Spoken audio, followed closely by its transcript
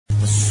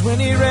When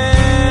he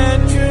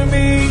ran to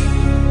me,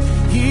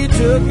 he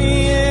took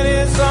me in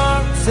his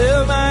arms,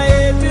 held my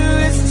head to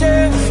his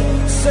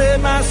chest,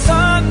 said, my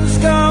son's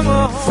come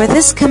home. For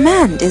this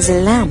command is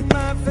a lamp,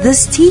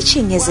 this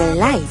teaching is a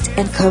light,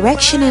 and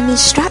correction and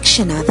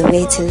instruction are the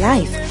way to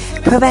life.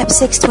 Proverbs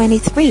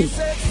 6:23.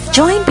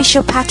 Join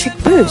Bishop Patrick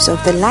Bruce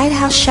of the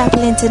Lighthouse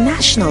Chapel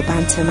International,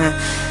 Bantama,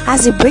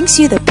 as he brings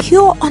you the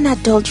pure,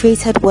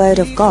 unadulterated Word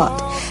of God.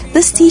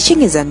 This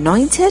teaching is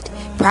anointed,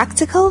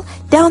 practical,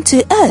 down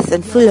to earth,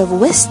 and full of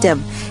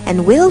wisdom,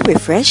 and will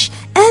refresh,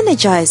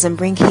 energize, and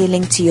bring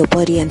healing to your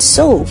body and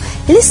soul.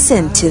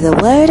 Listen to the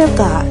Word of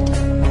God.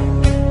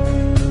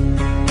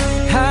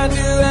 I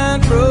knew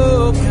I'd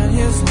broken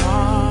his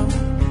heart.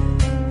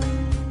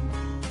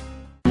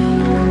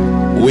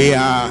 We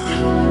are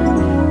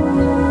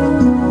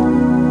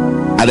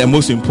at the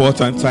most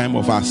important time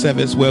of our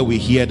service where we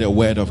hear the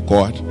word of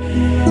God.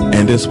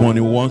 And this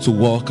morning we want to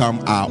welcome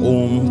our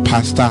own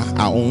pastor,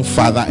 our own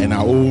father, and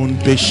our own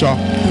bishop.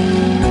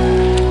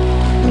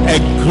 A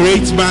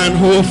great man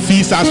who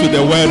feeds us with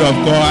the word of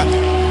God.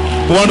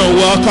 We want to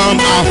welcome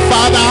our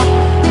father,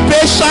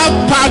 Bishop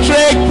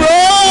Patrick Bruce.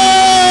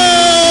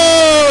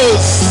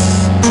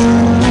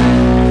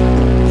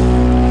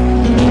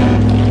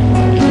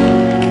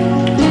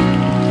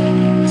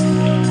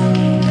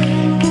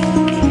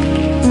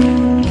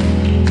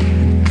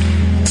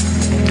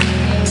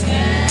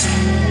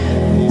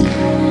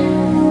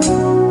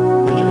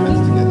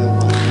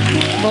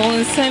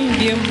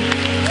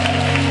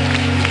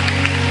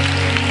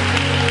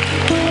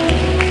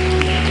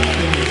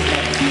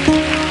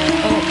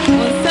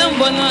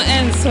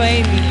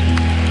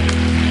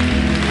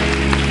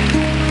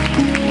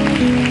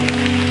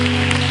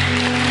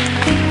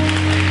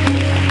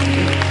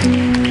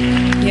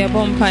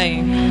 Bompay.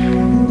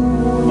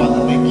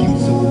 Father, thank you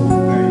so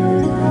very,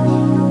 very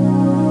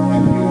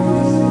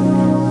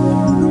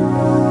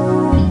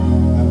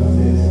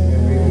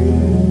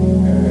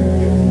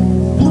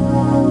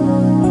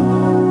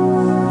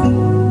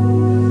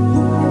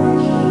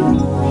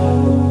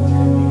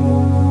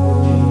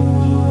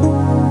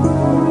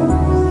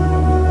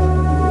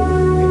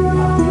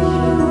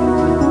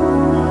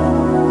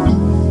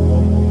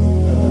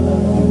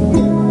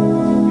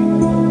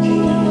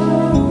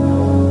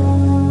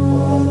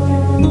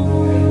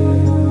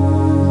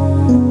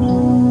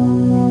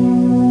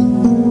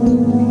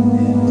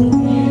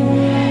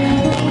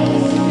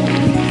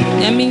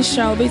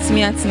Shall be to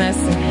me at Nasi.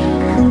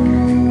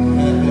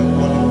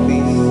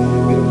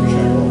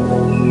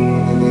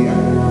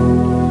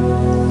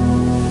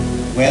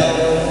 Well,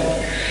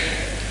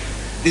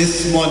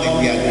 this morning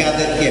we are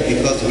gathered here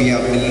because we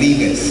are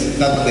believers.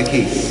 That's the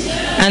case.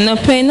 And no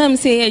pain, I'm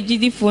saying a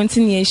GD for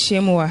Anthony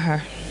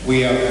Shemoha.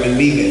 We are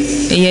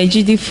believers. A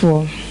GD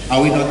for.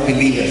 Are we not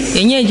believers?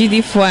 In your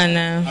GD for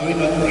Anna. Are we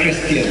not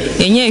Christians?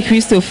 In your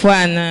Christopher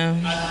Anna.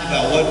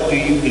 What do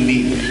you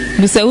believe?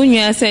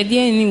 Busawinya said,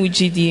 dear, any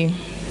GD.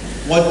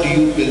 What do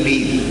you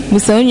believe?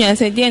 Busawinya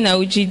said, dear, now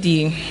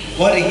GD.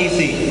 What did he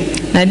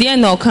say? Nadia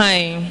no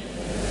kind.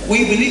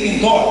 We believe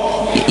in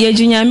God.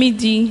 Yejinya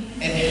midi.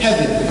 And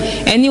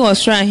heaven. Any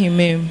was trying him.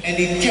 And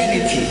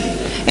eternity.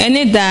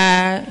 Any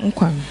da.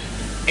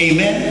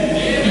 Amen.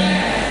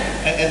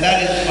 And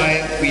that is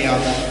why we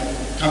have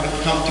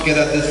come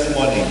together this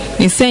morning.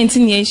 It's saying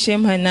in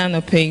shame her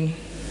nano pay.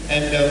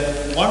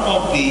 And one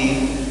of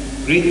the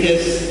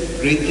greatest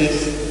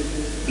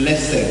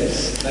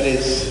blessings that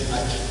is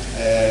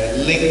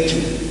linked to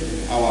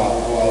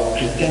our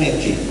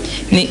Christianity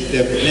is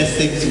the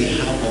blessings we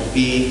have of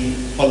being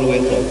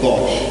followers of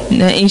God.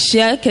 Na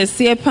inshia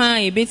kese pa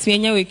ebetumi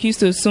nya we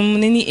Kristo sum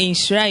ni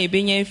inshira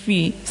ebenya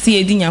free si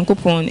edi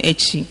Nyankopon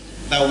echi.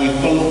 That we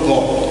follow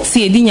God.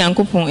 Si edi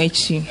Nyankopon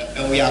echi.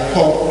 And we are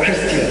called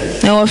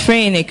Christians. Na we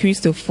friend na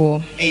Kristo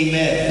for.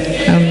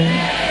 Amen. Amen.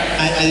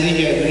 I didn't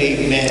hear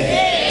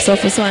amen. So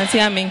for so anti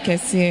amen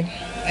kese.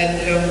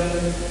 And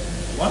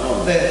one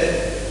of the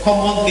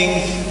common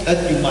things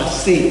that you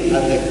must say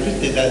as a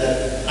Christian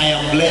that I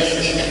am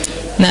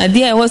blessed. Na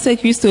dia was a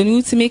Kristo ni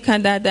ultimate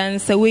candidate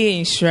and say we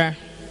inshira.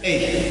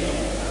 Hey,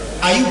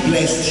 are you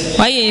blessed?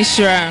 Why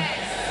inshira?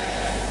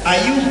 Are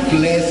you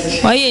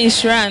blessed? Why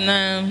inshira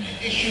na?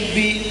 It should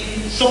be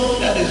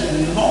something that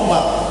is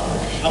normal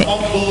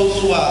among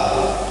those who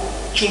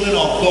are children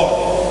of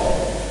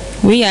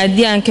God. We are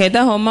dear and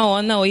Keda Homa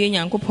or now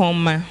Yankopon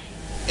ma.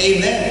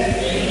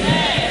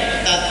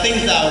 Amen. That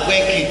things are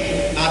working.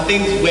 Are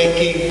things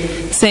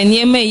working? Say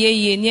near me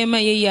ye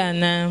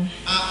na.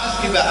 I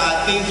ask you,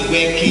 are things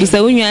working?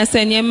 So when you are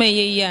saying near me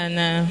ye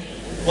na.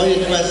 What did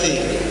you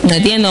say? Na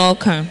dear no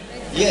come.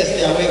 Yes,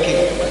 they are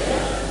working.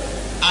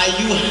 Are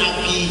you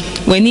happy?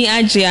 When he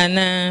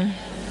ajiana.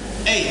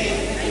 Hey.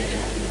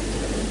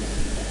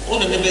 All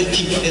the members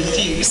keep and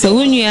see. So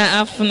when you are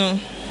afternoon.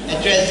 The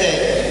dress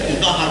is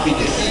not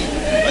happiness.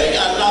 But I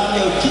love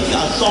your teeth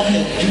are soft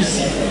and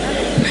juicy.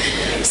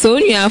 So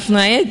when you are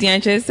afternoon, I had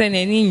interest in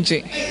an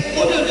injury.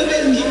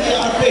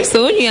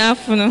 So when you are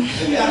afternoon,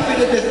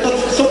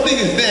 something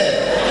is there.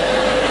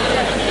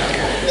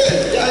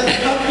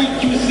 Yes, happy,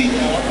 juicy.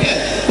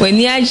 Yes. When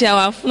you are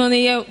Jawa,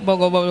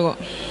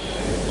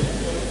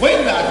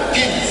 when that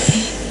ends,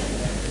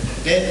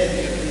 then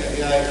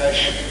you are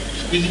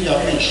squeezing your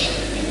fish.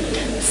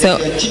 So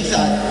your cheeks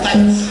are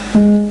tight.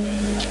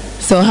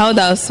 So how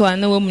does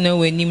one know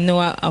when you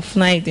know of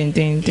night and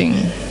thing?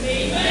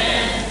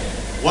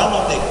 One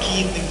of the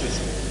key things is,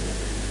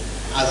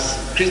 as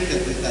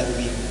Christians, is that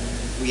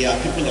we are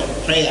people of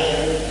prayer.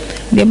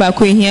 Because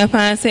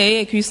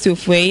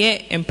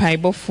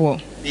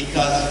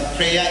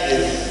prayer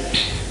is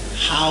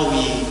how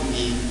we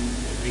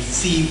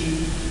receive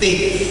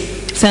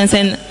things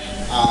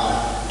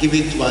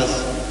given to us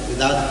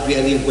without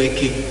really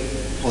working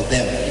for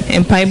them.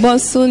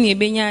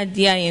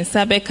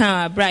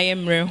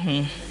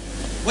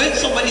 When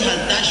somebody has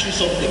dashed you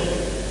something,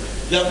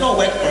 you have not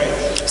worked for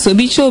it. So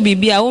be sure be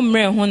the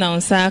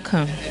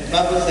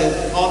Bible says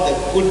all the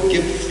good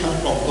gifts come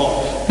from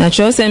God. So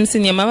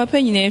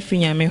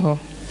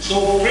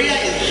prayer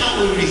is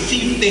how we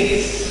receive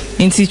things.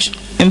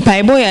 Amen.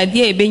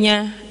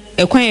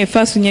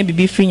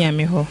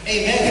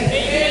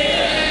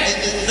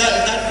 Is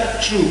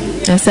that true?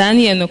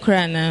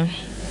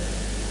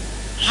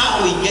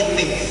 How we get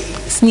things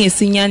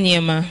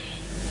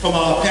from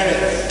our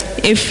parents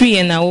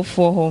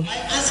by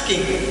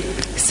asking.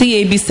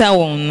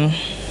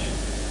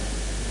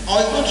 Or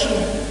it's not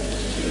true.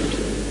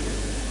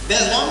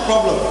 There's one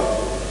problem.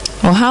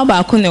 Or how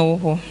about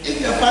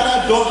if your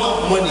father don't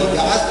have money, you're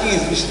asking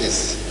his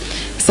business.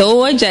 So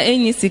what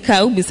any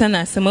sika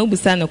ubisana sama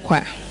ubisana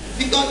kwa.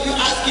 Because you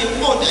ask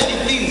him, oh daddy,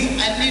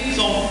 please, I need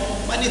some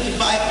money to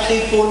buy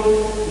iPhone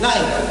 9.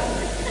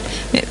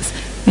 Yes.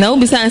 Now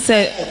ubisana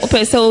say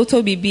opese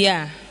auto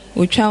bibia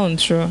utwa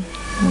ontro.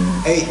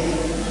 Hey.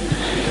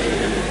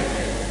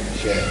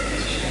 Sure.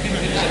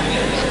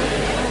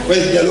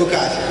 Where's the yellow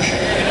card?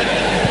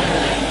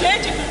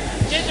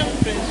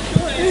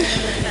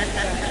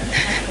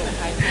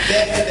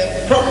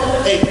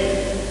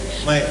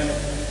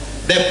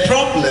 The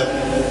problem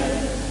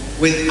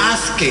with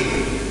asking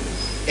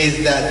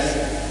is that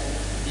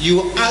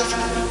you ask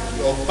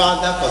your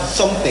father for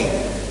something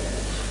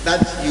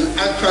that you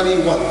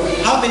actually want.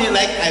 How many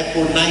like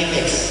iPhone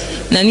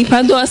 9X?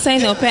 Nanipa do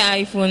sign up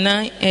iPhone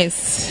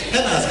 9S.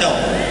 10 help.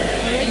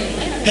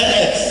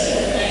 10X.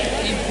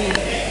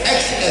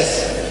 XS.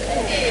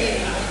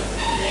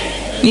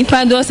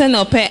 Nipa do sign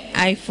up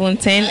iPhone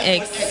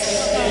 10X.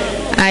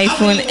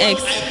 iPhone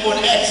X.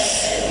 iPhone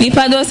X.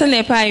 Nipa do sign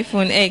up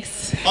iPhone X.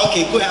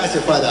 Okay, go ask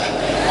your father.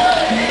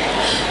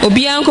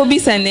 Obianko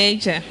bisa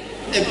neja.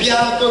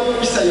 Obianko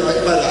bisa your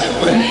father.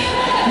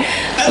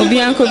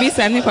 Obianko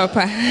bisa ni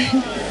papa.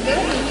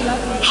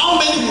 How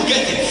many will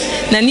get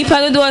it? Na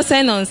nipa do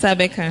sign on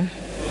Sabeka.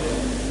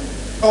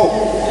 Oh.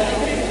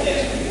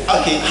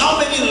 Okay, how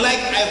many like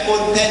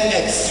iPhone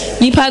 10X?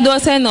 Nipa do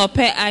sign up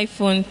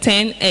iPhone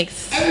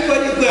 10X.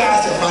 Everybody go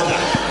ask your father.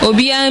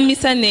 Obian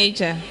bisa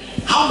neja.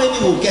 How many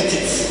will get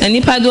it? Na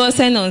nipa do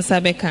sign on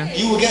Sabeka.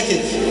 You will get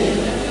it.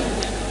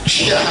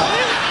 Yeah.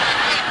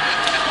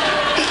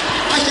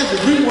 I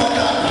should bring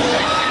water.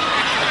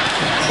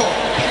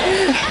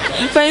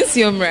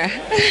 Fancy Omra.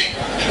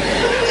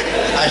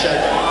 I shall.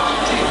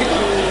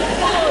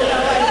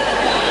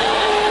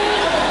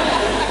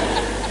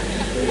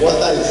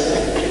 Water is.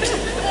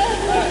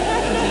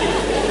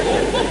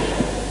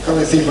 Come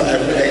and see for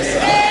every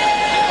extra.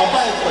 I'll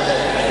buy it for them.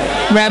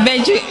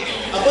 Rabeji.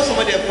 I bought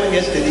somebody a phone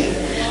yesterday.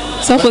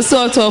 So for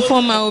sort of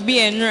former will be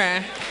en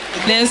ra.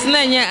 There's no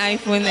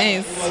iPhone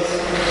S.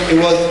 It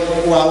was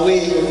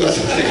Huawei.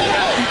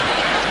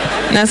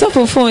 Now so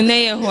for phone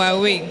near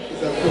Huawei.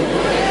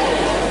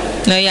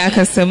 No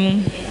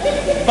yakasam.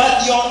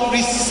 But your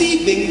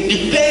receiving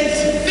depends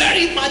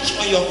very much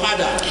on your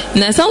father.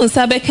 Now some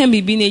sabe can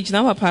be binage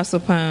now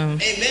Apostle Pam.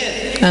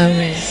 Amen.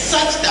 Amen.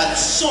 Such that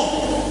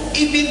some,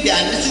 even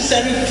their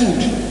necessary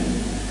food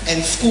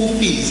and school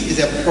fees is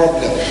a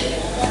problem.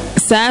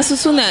 Sa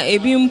so na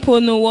ebi mpo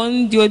no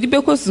won di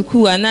odibeko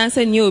suku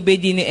ananse nye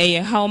obedi ni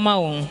eye how ma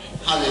won.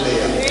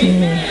 Hallelujah.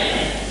 Amen.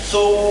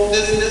 So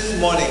this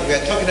morning we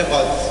are talking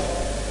about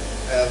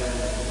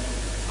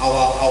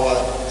our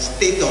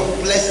state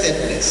of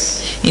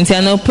blessedness. Inti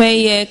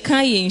anope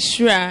ka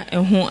yinshura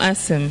ehun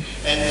asem.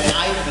 And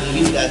I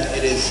believe that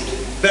it is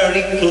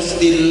very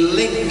closely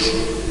linked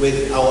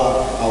with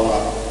our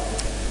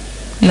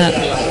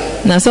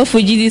na so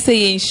fujidi say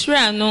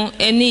yinshura no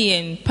ene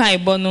yen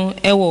paibo no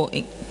ewo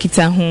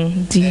kita ho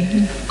di.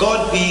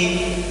 God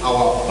being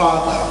our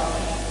Father.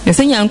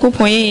 Yese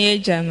Nyankopon ye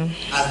eja no.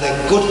 As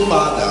a good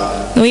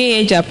father. No ye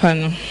eja pa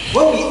no.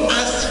 When we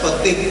ask for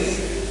things,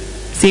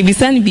 se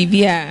bisan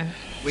bibia,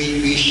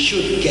 we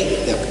should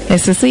get them.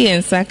 Esese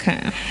yen saka.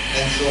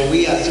 And so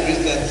we as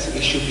Christians,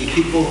 we should be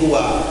people who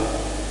are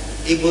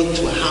able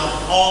to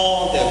have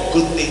all the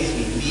good things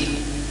we need.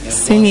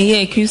 Sini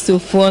ye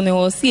Christopher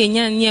no si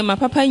enya nye ma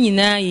papa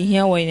nyina ye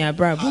hia wo nya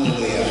brabo.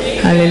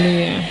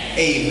 Hallelujah.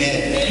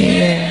 Amen.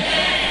 Amen.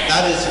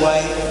 That is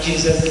why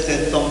Jesus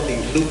said something.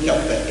 Luke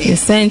chapter 8. The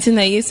saints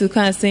na Yesu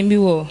kan sembi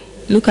wo.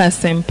 Luke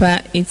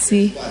asempa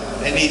eti.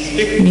 And he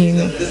speaks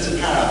of this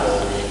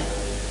parable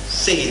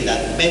saying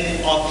that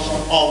men ought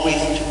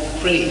always to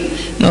pray.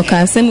 No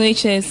can same way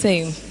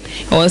say.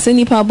 Or say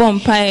nipa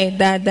bompae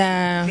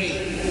dada. Pray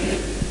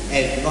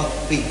and not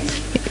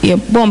faint. Ye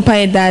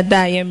bompae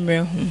dada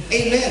yemre.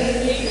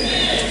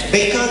 Amen.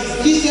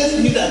 Because Jesus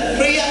knew that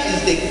prayer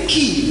is the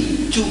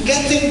key to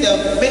getting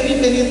the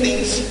many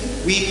things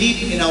we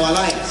need in our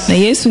lives. Na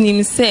Yesu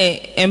nim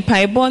say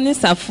empaibo ne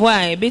safo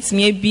a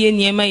betimi abie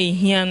niema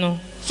yehia no.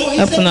 So he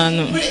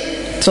said,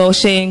 pray. So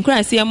she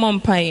Christ ye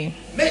mompae.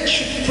 Men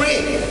should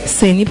pray.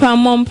 Say nipa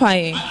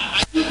mompae.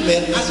 Are you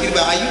men? Ask you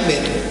about, are you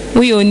men?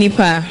 We o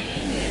nipa.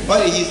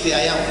 What did he say?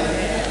 I am.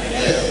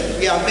 Yes,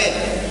 we are men.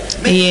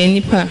 Ye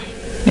nipa.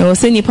 Na wo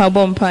say nipa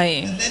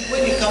bompae. And then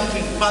when you come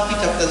to Matthew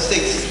chapter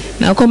 6,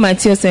 Na ko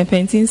Matthew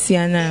 17:6.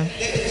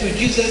 so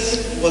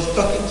Jesus was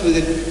talking to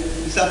the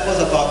disciples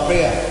about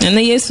prayer. Na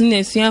Yesu na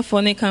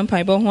esuafo ne kan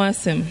paibo ho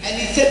asem. And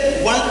he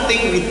said one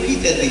thing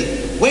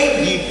repeatedly.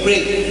 When you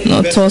pray,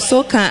 No to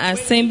so kan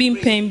asem bi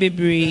mpem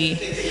bebre.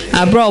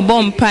 Abra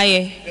obọ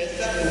mpae.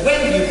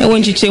 when you E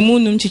won chichemu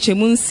num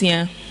chichemu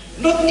nsia.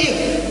 not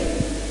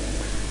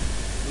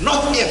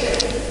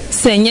if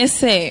Se nye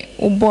se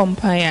obọ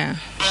mpae a.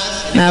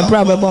 ask Na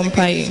abra what obọ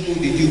secondary mpae. school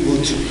did you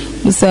go to?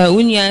 Musa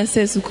unya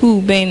se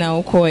school ben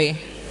na ukoe.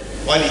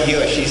 What did he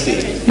or she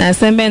say? Na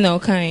asem ben na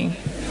ukan.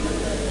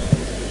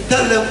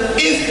 Tell them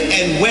if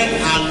and when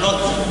are not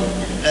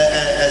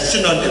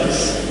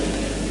synonyms.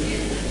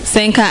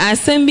 Senka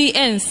asem bi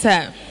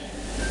ensa.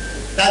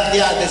 That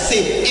they are the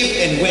same if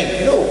and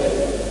when. No.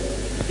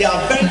 They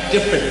are very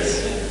different.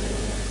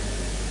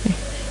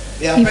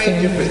 They are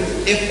very different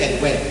if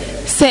and when.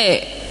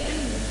 Se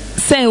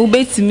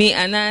ubetimi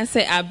ana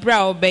se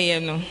abra obeye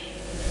no.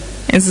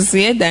 Enso so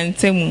ye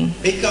dantemu.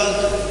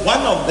 Because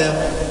one of them,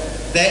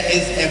 there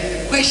is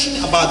a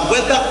question about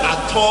whether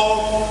at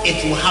all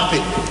it will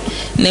happen.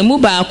 Na mu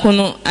ba ko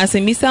no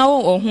asemisa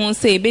wo ho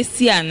se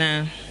ebesi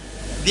ana.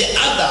 The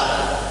other,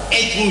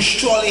 it will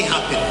surely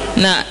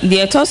happen. Na de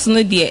etoso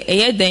no de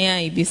eye dan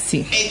a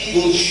ebesi. It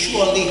will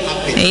surely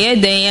happen. Eye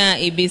dan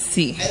a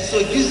ebesi. And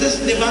so Jesus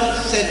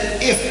never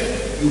said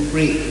if you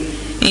pray.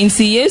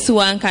 Nti Yesu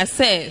anka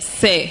se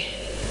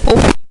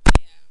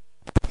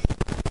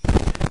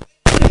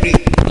Pray.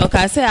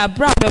 oka se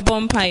abra bebo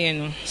mpaye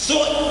no. So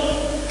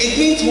it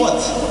means what?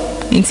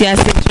 Nti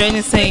asechre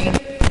ne sen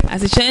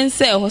asechre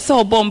se ho se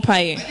obo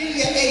mpaye. I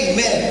didn't hear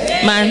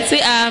amen.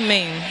 Manti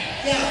amen.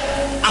 Yeah.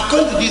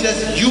 According to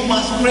Jesus, you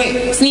must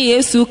pray. Si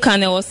Yesu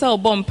kan e ho se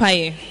obo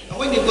mpaye. And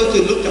when you go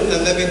to Luke chapter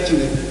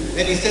 11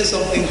 then he says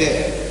something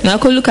there. Na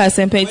ko Lucas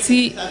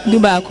empati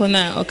duba ko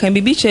na o kan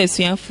bibi che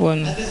asuafo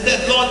no. And he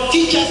said, Lord,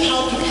 teach us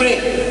how to pray.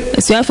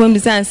 Asuafo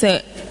mbisan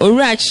se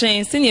owura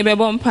chen se ne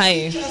bebo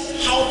mpaye. Teach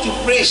us how to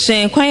pray.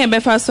 Chen kwan ye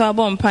befa so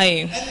abo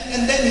mpaye.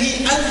 And then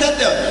he answered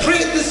them, pray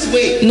this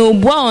way. No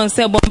bua on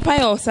se bo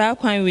mpaye o sa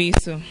kwan we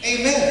so.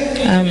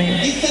 Amen. Amen.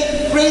 He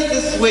said, pray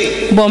this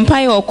way. Bo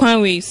mpaye o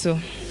kwan we so.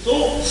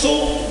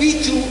 So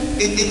we too,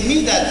 it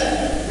means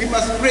that we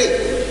must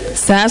pray.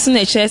 Sa so na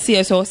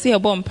chesi so se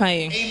bo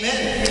mpaye.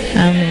 Amen.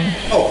 Amen.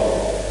 Oh,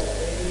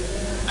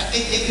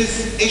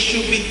 it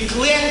should be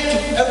clear to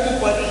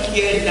everybody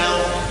here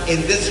now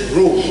in this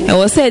room. E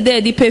wo se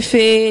de di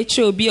pefe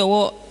che obi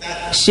o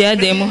share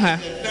dem ha.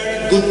 It's a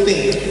very good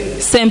thing.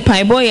 Se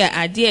mpaye boy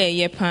ade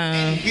ye pa.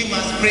 We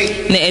must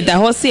pray. Na e da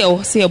ho se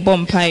o se bo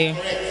mpaye.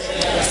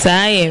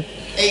 Sa ye.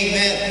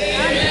 Amen.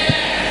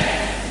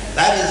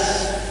 That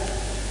is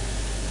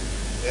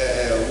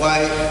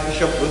why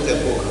Bishop wrote a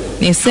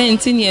book. Ne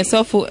senti ne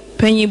sofo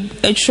panyi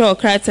atwa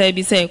krata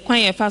bi se kwan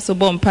ye fa so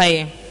bo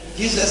mpaye.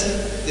 Jesus,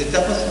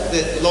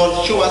 the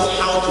Lord, show us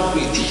how to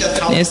pray. Teach us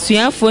how to pray.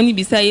 Esuafo ni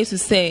bisa Yesu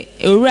se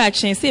ewura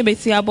chen se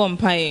beti abo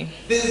mpaye.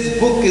 This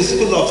book is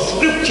full of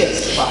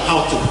scriptures for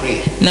how to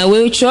pray. Na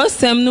we tro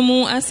sem no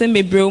mu asem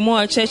bebre mu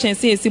o chechen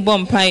se esi bo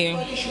mpaye.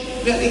 You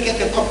should really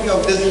get a copy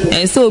of this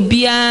book. So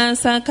bia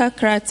sanka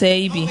krata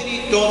ibi.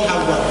 Many don't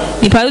have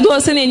one. Nipa do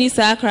se na ni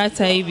sa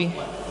krata ibi.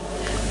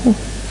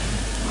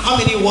 How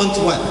many want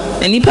one?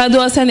 Na nipa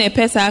do se na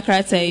pe sa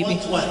krata ibi.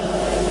 Want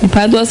one?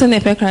 Nipa do se na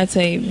pe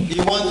krata ibi.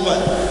 You want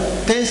one?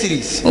 10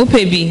 cities.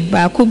 Ope bi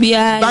ba ko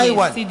bia Buy ye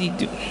one. CD.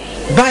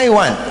 Buy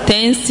one.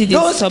 10 CD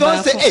Don't so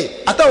say,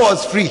 hey, I thought it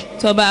was free.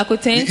 So ba ko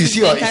 10 You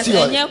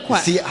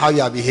see how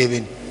you are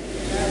behaving.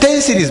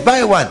 10 cities,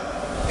 buy one.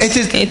 It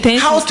is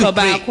how to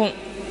pray.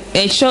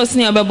 It shows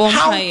me about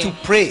How to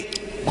pray.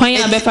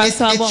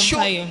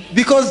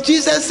 Because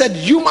Jesus said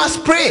you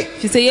must pray.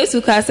 She said yes,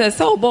 you can say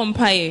so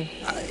bompaye.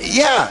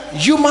 Yeah,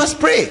 you must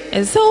pray.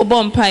 And so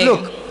bompaye.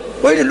 Look,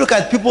 when you look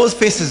at people's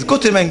faces, go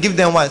to them and give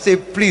them one. Say,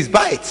 please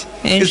buy it.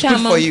 It's good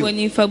for you.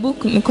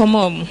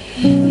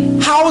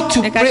 How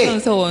to pray.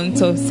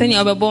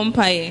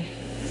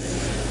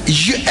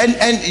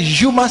 And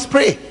you must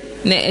pray.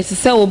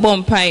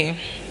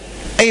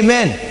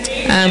 Amen.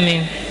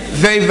 Amen.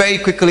 Very, very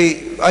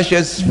quickly,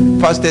 ushers,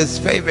 pastors,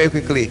 very, very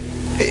quickly.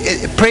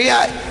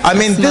 Prayer. I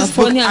mean, this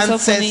book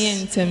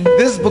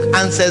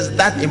answers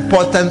that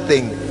important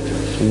thing.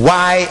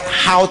 Why?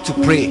 How to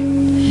pray.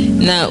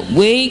 Now,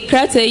 we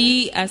krata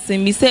yi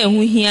asembise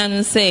hu hia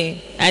no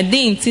say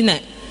adinti na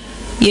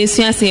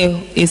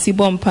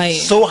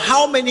So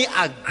how many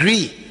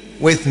agree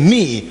with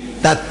me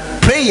that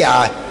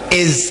prayer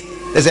is?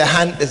 There's a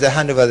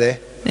hand over there.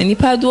 How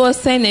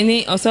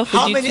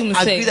many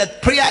agree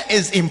that prayer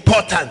is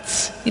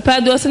important? You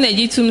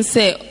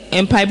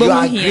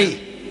agree?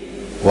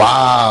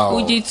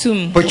 Wow.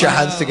 Put your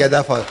hands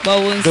together for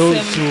those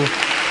who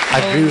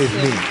agree with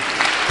me.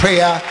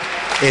 Prayer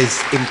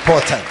is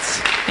important.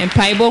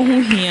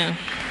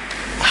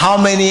 How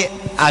many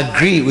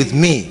agree with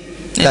me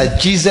that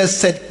Jesus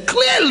said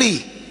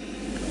clearly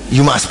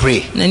you must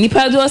pray? If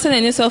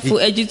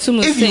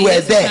you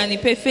were there,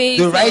 they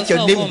write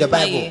your name in the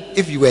Bible.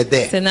 If you were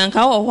there,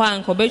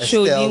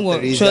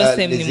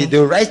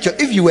 they'll write your.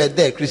 If you were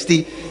there,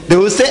 Christy, they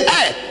will say,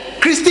 "Hey,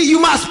 Christy, you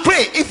must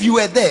pray." If you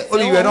were there,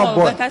 only you were not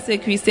born. You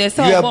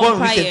were born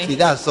recently.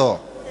 That's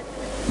all.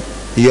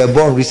 You were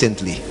born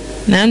recently.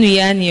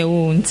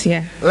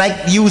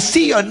 Like you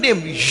see your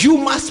name, you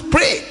must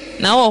pray.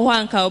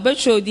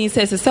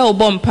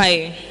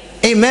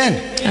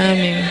 Amen.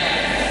 Amen.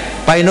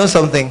 But you know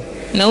something?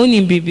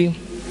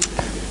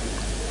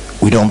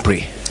 We don't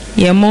pray.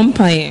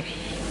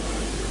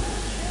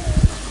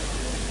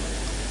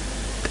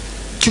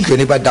 Took your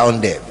neighbor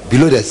down there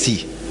below the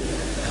sea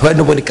where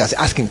nobody can say,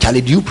 ask him,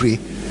 Charlie, do you pray?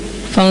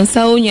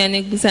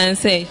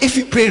 If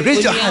you pray,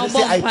 raise your hand and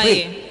say, I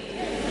pray.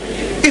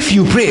 If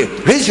you pray,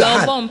 raise your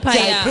hand,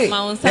 say, I pray.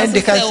 Then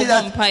they can say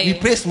that we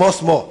pray small.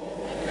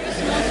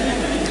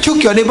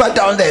 Took your neighbor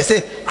down there and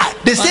say,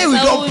 they say we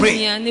don't pray.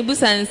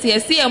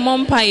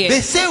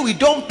 They say we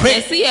don't pray.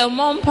 Is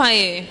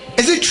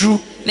it true?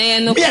 Me, I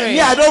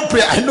don't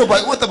pray. I know,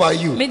 but what about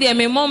you?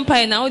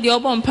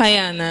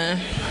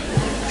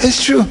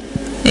 It's true.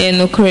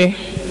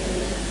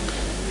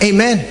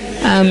 Amen.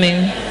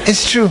 Amen.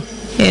 It's true.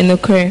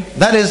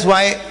 That is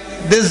why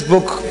this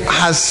book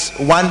has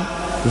one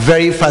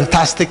very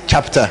fantastic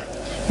chapter.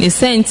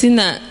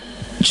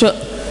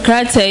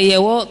 Chapter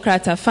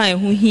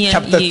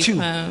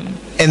 2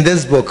 in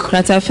this book.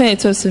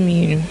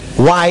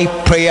 Why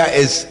prayer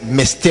is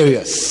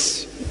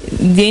mysterious.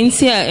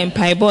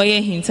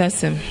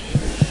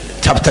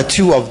 Chapter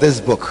 2 of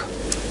this book.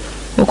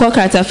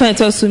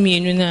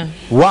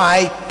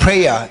 Why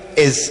prayer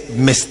is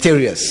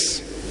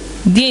mysterious.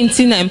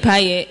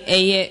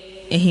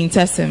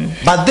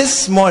 But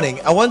this morning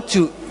I want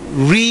to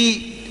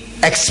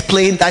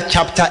re-explain that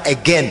chapter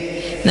again.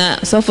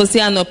 That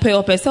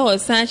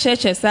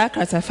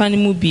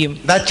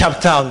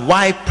chapter on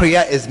why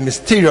prayer is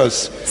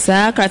mysterious.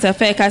 I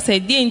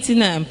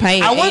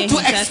want to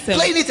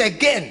explain it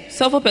again.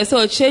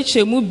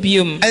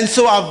 And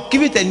so I've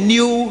given it a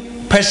new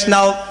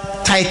personal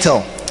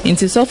title.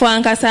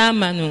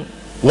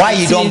 Why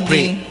you don't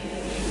pray.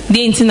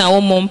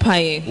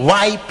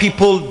 Why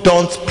people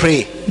don't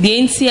pray.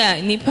 And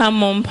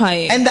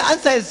the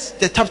answer is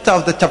the chapter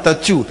of the chapter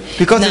 2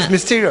 because it's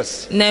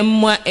mysterious. But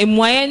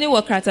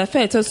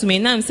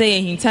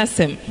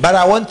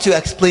I want to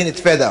explain it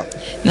further.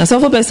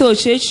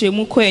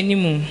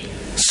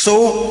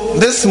 So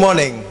this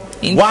morning,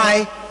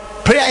 why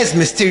prayer is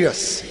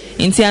mysterious.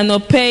 And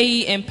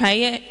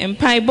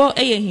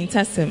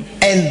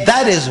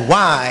that is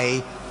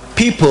why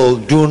people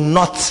do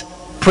not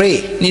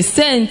pray.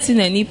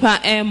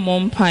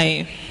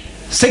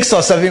 6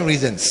 or 7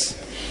 reasons.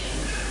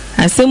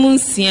 Number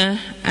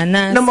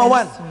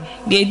 1,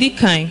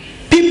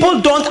 people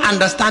don't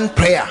understand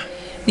prayer.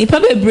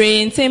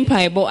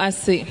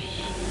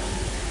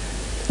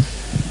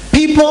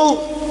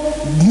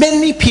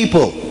 Many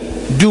people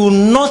do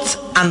not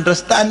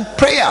understand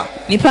prayer.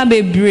 And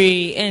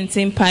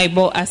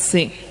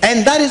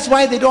that is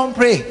why they don't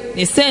pray.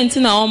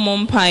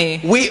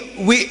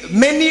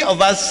 Many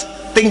of us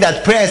think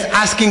that prayer is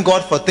asking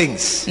God for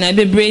things.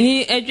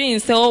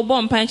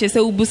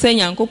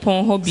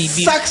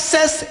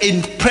 Success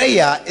in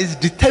prayer is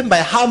determined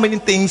by how many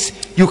things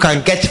you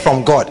can get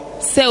from God.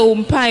 So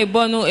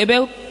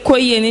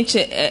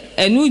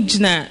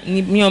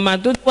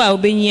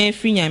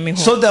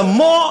the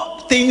more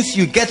things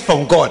you get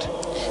from God,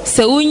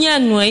 the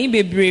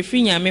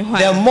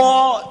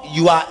more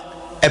you are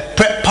a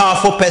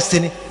powerful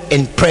person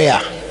in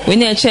prayer. And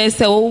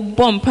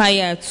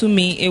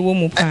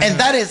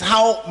that is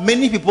how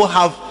many people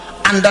have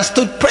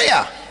understood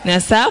prayer.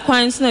 But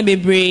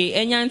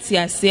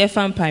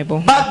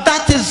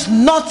that is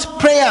not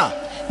prayer.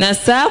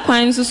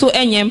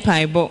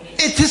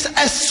 It is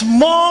a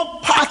small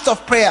part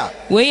of prayer.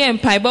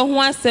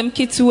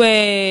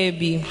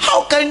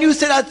 How can you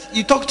say that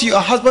you talk to your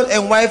husband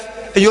and wife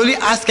and you only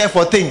ask her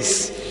for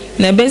things?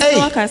 Hey.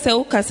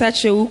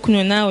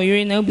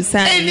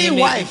 Any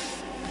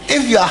wife,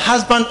 if your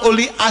husband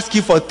only asks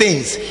you for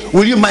things,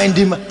 will you mind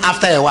him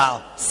after a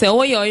while?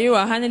 So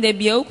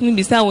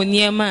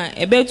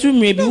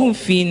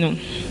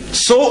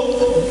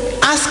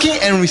asking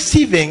and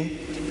receiving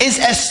is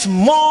a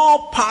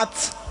small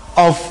part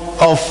of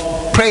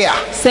prayer.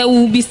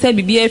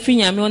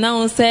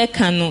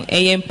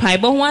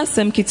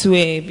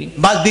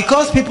 But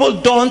because people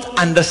don't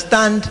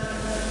understand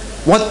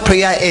what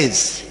prayer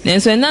is. Then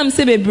so nam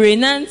se bebre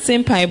nan se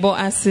mpaebɔ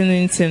ase no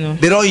nti no.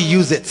 They don't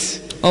use it.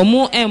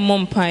 Ɔmo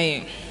ɛmmɔ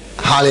mpae.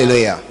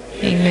 Hallelujah.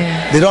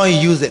 Amen. They don't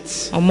use it.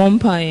 Ɔmo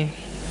mpae.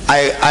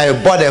 I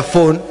bought a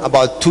phone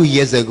about 2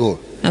 years ago.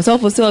 Na so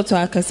for say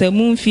ɔtɔ akasa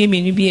mu mfie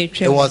menu bi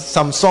atwa. It was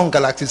Samsung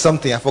Galaxy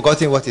something. I've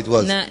forgotten what it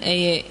was. Na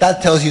ɛyɛ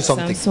That tells you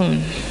something.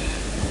 Samsung.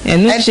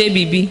 Ɛno kyɛ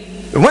bibi.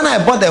 When I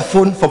bought the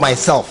phone for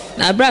myself,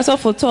 Na bra so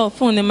for tɔ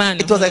phone ne man.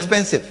 it was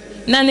expensive.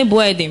 Na ne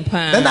boy den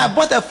pa. Then I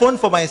bought a phone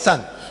for my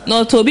son.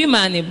 Na ɔtɔ bi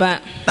ma ne ba.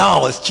 Now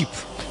I was cheap.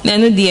 Na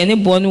no deɛ ne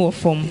boɔ no wɔ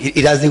fam.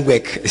 It doesn't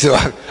work. So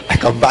I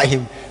can buy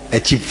him a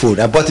cheap phone.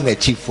 I bought him a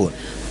cheap phone.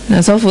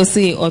 Na so for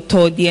say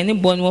ɔtɔ deɛ ne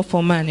boɔ no wɔ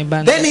fam ma ne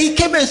ba. Then he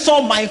came and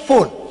saw my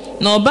phone.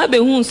 Na ɔba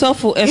behu so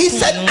for He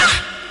said,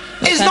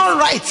 it's not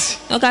right.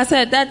 Ɔka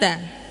sɛ dada.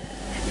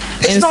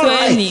 It's not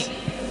right.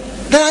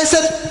 Then I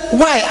said,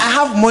 why? I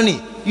have money.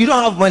 You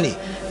don't have money.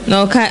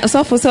 Na ɔka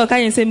so for say ɔka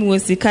yɛn sɛ mi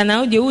wɔ sika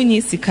na ɔde wo ni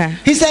sika.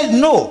 He said,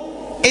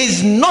 no.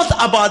 It's not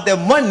about the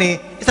money.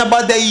 It's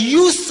about the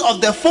use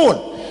of the phone.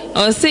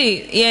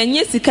 Ɔse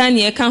yɛnyɛ sika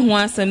ne yɛka ho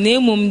asɛm na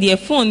emom deɛ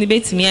phone ne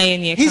betumi ayɛ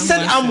ne yɛka ho. He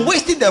said, I'm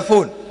wasting the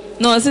phone.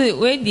 Na ɔse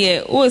we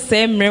deɛ o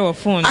sɛ mmerɛ wɔ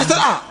phone. I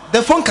said,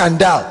 the phone can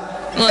dial.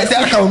 I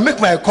said, I can make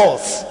my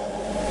calls.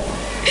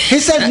 He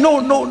said, no.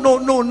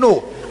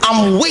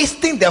 I'm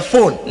wasting the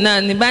phone. Na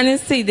ne ba ne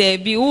say there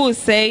be o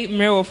sɛ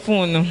mmerɛ wɔ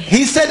phone no.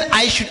 He said,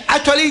 I should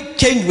actually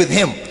change with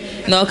him.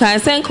 Na ɔka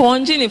sɛ nka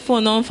ɔngye ne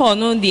phone na ɔmfa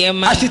ɔno deɛ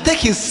ma. I should take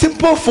his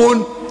simple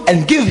phone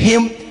and give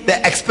him the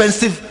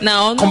expensive,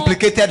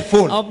 complicated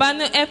phone. Ɔba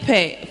no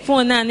ɛpɛ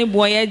phone na ne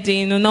boɔ yɛ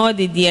den no na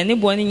ɔde deɛ ne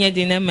boɔ ne nyɛ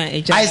den na ma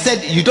agya. I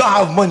said, you don't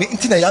have money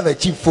until you have a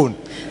cheap phone.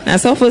 Na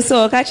sɔfo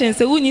sɛ ɔka kyɛn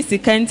sɛ wonni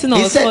sika nti na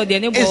ɔsɔ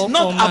deɛ ne boɔ it's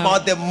not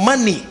about the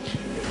money.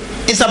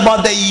 It's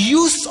about the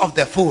use of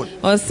the phone.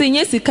 Ɔse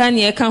nyɛ sika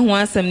ne yɛka ho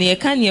asɛm ne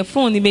yɛka ne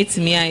phone ne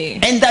betumi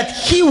ayɛ. And that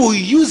he will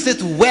use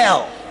it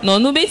well. Na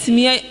ɔno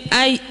betumi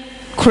ay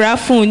kura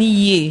phone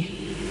yie.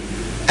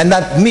 And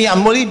that me,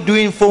 I'm only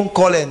doing phone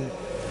call and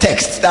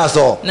text. That's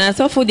all. Na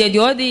sɔfo deɛ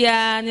ɔde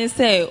ya ne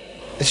sɛ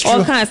It's true.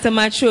 ɔka asɛm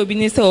akyerɛ obi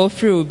ne sɛ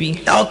ɔfrɛ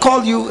obi. I'll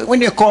call you when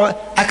you call.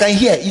 I can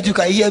hear you. You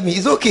can hear me.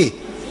 It's okay.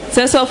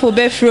 Sɛ sɔfo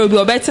bɛfrɛ obi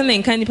ɔbɛte ne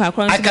nka nipa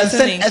koro I nso can bɛte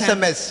ne send nka.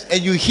 SMS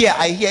and you hear.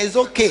 I hear. It's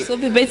okay. So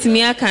bi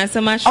betumi aka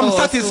asɛm akyerɛ I'm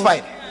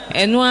satisfied.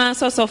 Ɛno a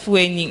sɔfo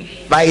ani.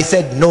 But he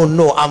said,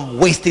 no, I'm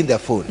wasting the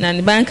phone. Na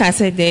ne banka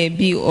sɛ dɛ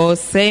bi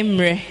ɔsɛ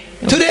mmerɛ.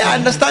 Today I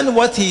understand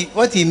what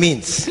he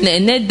means. Na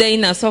ɛnɛ da yi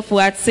na sɔfo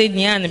ate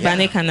nea ne ba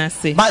ne ka na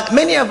se. But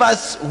many of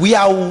us,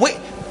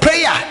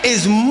 prayer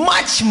is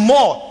much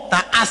more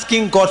than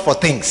asking God for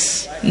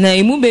things. Na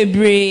emu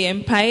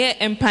bebree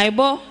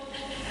mpaebɔ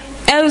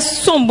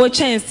ɛsombo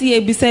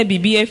kyɛnse ebisa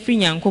bibi afiri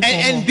Nyankopɔn.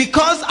 And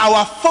because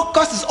our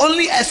focus is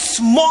only a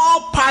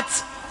small part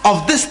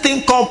of this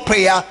thing called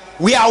prayer,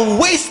 we are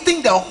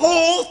wasting the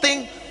whole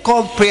thing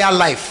called prayer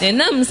life.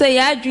 Nam sɛ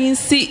yɛadwene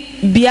si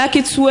bea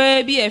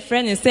ketewa bi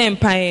ɛfrɛ ne sɛ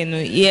mpaeɛ no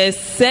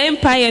yɛsɛ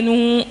mpaeɛ no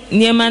ho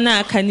nneɛma no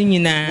aka no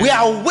nyinaa. We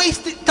are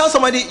wasting. Tell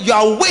somebody you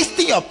are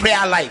wasting your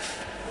prayer life.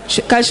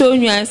 Ka kyerɛ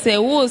onua sɛ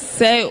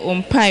wosɛ wo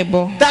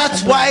mpaebɔ.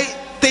 That's why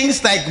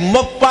things like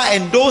Mokpa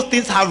and those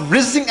things have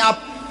risen up,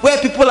 where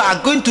people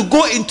are going to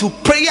go into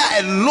prayer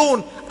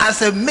alone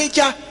as a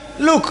major.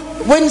 Look,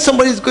 when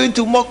somebody is going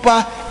to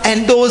Mokpa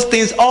and those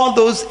things, all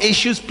those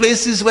issues,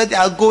 places where they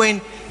are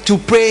going to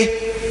pray,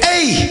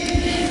 hey,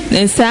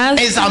 it's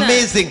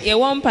amazing.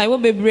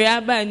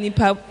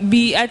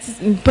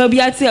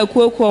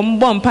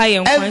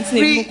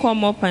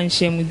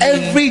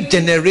 Every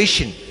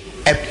generation,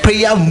 a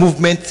prayer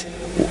movement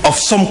of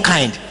some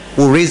kind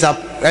will rise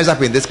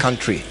up in this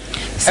country.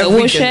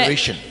 Every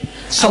generation.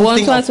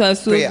 Something of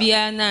prayer.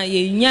 I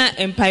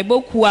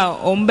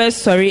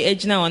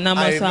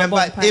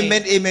remember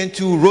Amen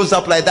too rose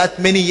up like that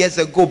many years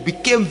ago,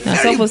 became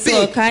very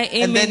big,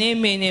 and then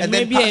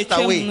passed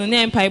away.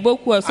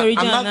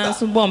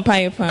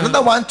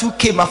 Another one too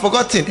came, I've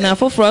forgotten.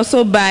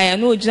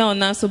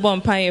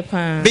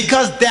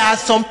 Because there are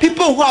some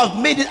people who have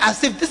made it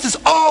as if this is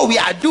all we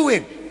are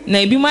doing. And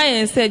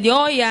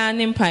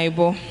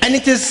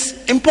it is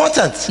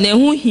important.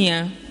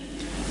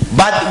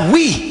 But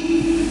we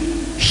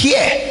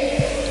here,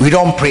 we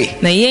don't pray.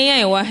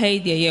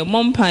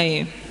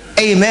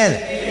 Amen.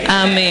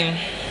 Amen.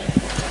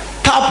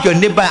 Tap your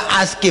neighbor and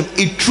ask him,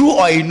 is true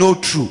or is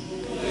not true?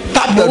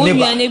 Tap your neighbor.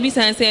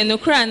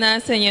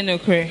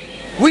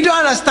 We don't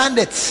understand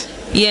it,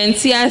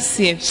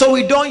 so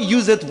we don't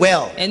use it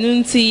well.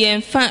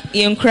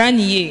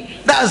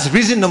 That's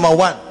reason number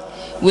one.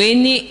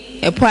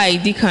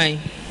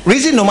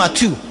 Reason number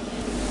two,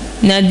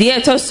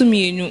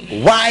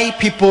 why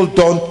people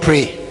don't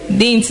pray.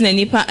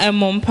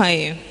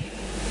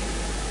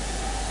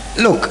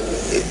 Look,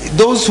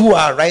 those who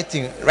are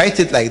writing, write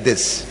it like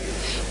this.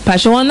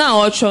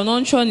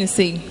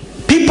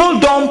 People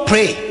don't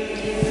pray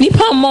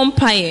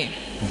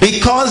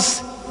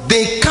because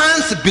they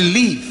can't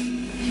believe.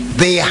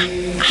 They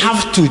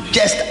have to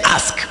just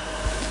ask.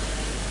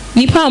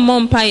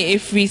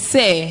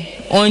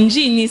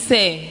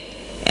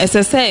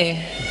 Just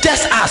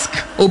ask.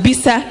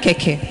 Obisa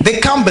keke. They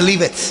can't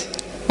believe it.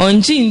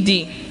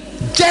 Onjindi.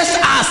 Just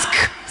ask.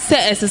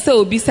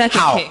 Obisa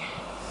keke.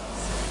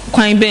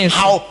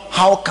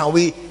 How can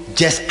we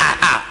just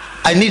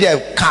I need a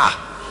car.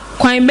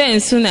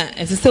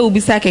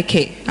 Obisa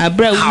keke.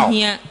 How?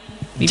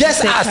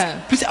 Just ask.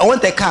 Please, I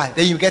want a car.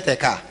 Then you get a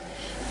car.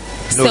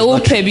 No,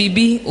 it's not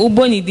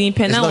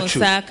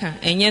true.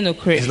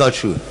 It's not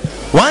true.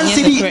 1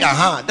 city.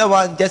 That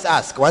one. Just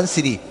ask. 1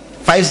 city.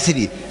 5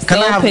 city. Can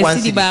I have 1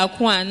 city? That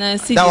one.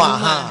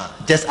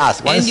 Just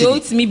ask. 1 city.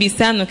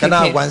 Can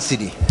I have 1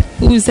 city?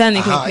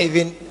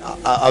 Even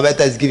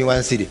Alberta is giving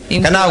 1 city.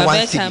 Can I have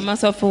 1 city?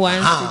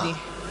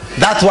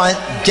 That one.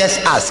 Just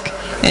ask.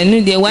 You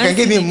can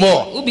give me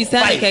more.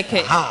 5.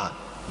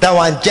 That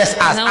one, just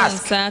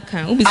ask.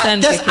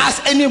 Just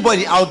ask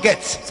anybody, I'll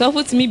get. Can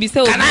I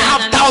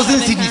have 1,000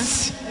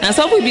 CDs?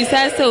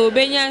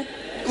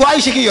 Why are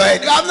you shaking your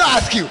head? I'm not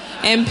asking you.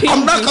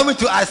 I'm not coming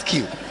to ask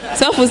you.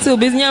 Can I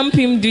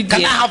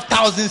have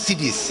 1,000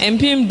 CDs?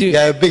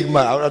 You're a big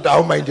man. I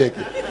don't mind you.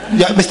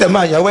 Mr.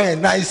 Man, you're wearing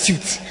a nice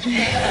suit.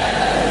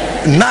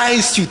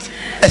 Nice suit.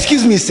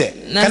 Excuse me, sir.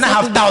 Can I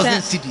have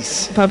 1,000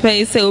 CDs? Papa,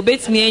 he's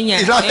laughing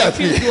at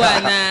me.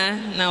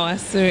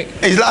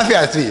 He's laughing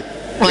at me.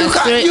 You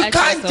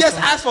can't just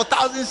ask for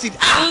 1,000 CDs.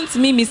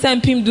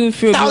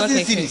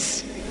 1,000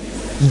 CDs.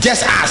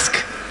 Just ask.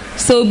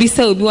 So be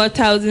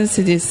 1,000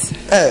 CDs.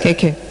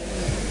 Okay.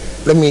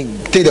 Let me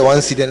take the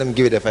 1 CD and let me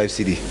give it a 5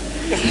 CD.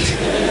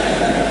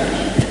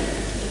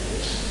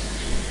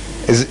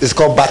 It's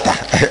called butter.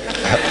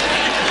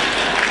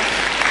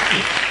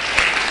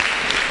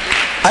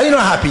 Are you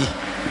not happy?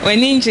 Are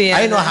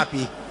you not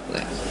happy?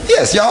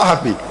 Yes, you're all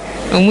happy.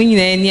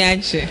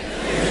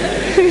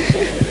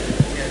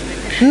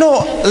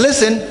 No,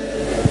 listen.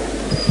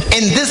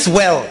 In this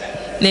world,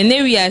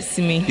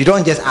 you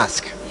don't just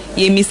ask.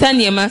 Just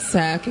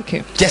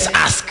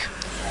ask.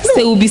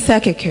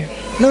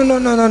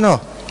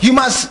 No. You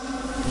must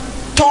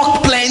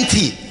talk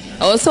plenty.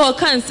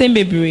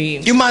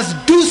 You must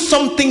do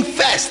something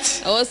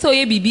first.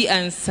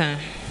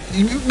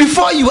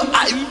 Before you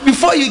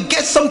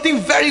get something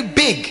very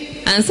big,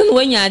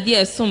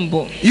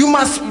 you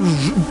must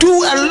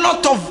do a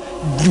lot of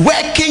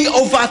working,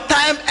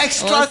 overtime,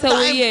 extra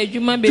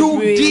time,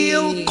 do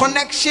deal,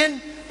 connection,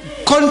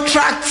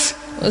 contracts,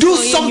 do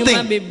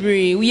something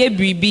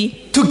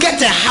to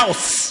get a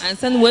house.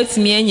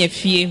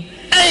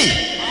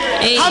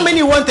 Hey, how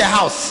many want a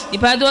house?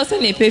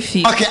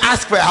 Okay,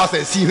 ask for a house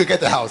and see if you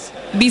get a house.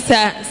 You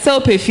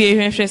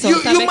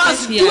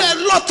must do a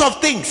lot of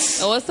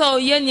things.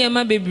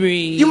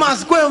 You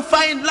must go and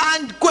find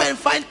land, go and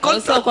find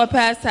contract,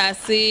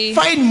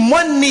 find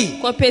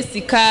money.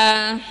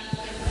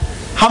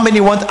 How many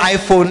want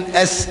iPhone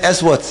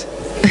S what?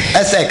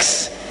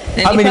 SX?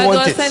 How many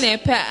want it?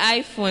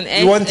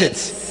 You want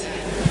it?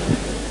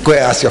 Go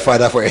and ask your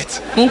father for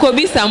it.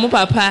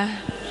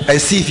 And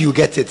see if you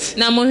get it.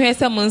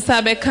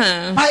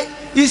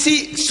 You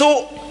see,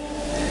 so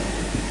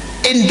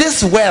in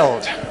this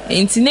world,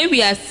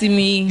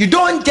 you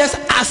don't just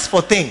ask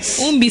for things.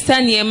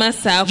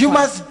 You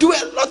must do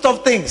a lot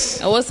of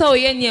things.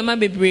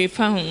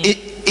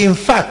 In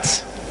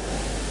fact,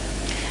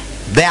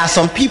 there are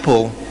some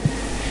people,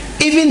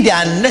 even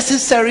their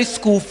necessary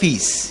school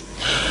fees,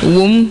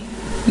 that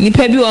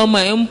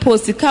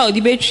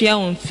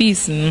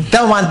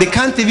one they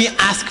can't even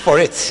ask for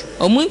it.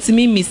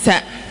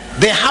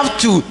 They have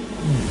to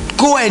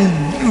go and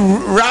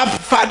rub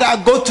father,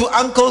 go to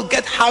uncle,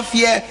 get half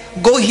here,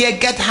 go here,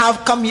 get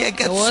half, come here,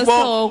 get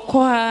small.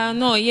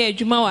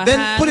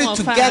 Then put it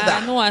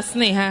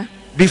together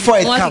before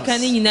it comes.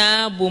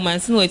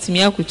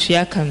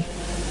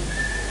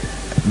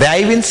 There are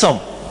even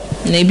some.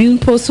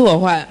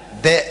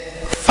 The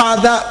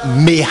father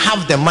may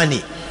have the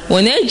money,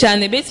 but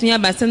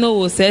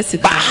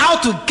how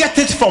to get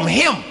it from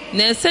him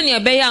is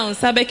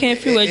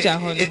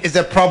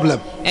a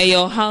problem.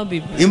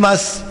 You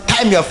must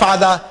time your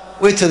father,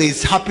 wait till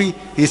he's happy,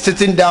 he's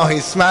sitting down,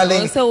 he's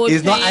smiling,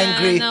 he's not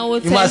angry.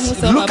 You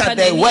must look at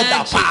the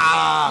weather,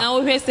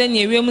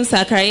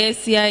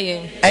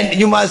 and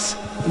you must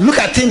look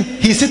at him,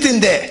 he's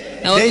sitting there.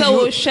 Then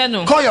you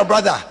call your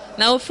brother.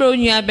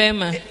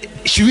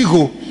 Should we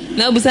go?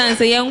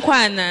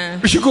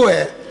 We should go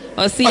here.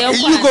 Okay,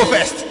 you go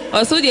first.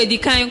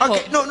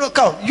 Okay, no,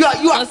 come. You are a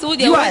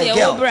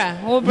girl.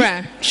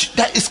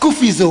 That is school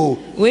fees, though.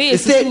 They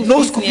say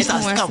no school fees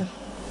has come.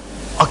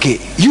 Okay,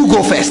 you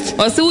go first.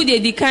 One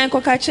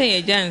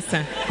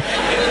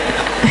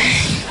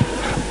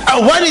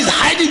is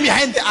hiding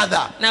behind the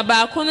other, and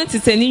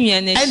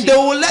they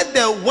will let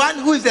the one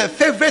who is the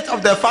favorite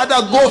of the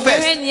father go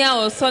first.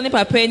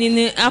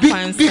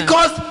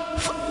 Because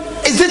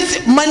is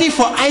it money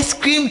for ice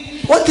cream?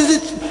 What is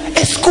it?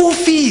 A school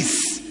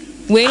fees.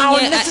 Our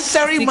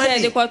necessary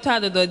money.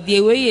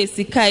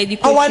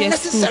 Our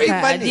necessary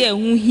money. But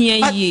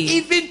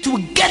even to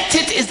get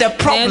it is a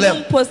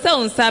problem.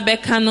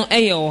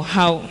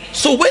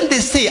 So when they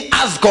say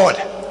ask God,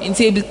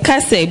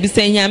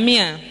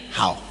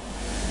 how?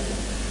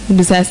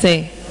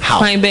 How?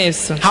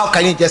 How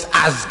can you just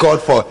ask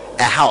God for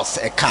a house,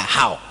 a car?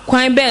 How?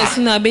 I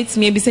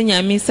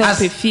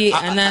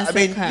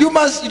mean, you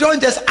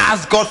don't just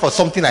ask God for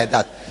something like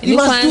that. You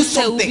must do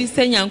something.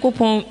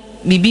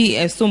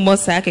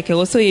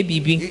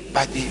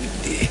 But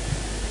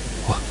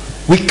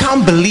we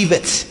can't believe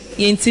it.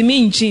 And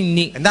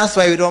that's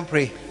why we don't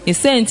pray.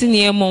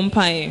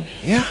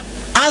 Yeah.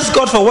 Ask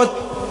God for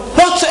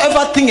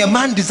whatsoever thing a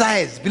man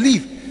desires.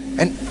 Believe.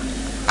 And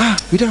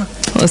we don't.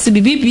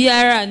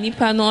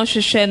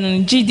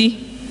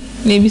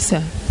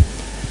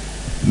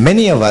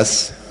 Many of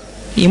us,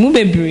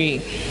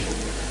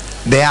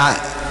 there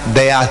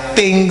are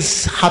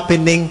things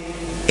happening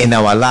in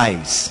our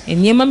lives.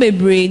 You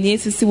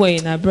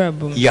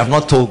have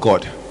not told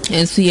God.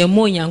 It's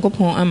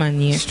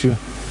true.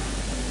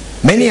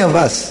 Many of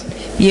us,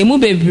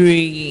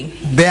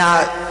 there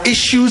are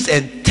issues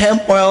and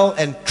turmoil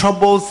and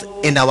troubles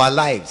in our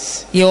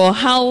lives, but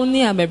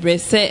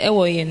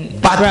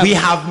we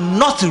have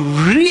not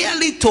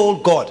really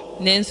told God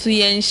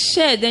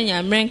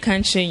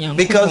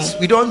because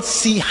we don't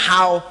see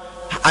how.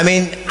 I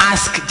mean,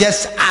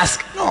 just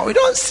ask. No, we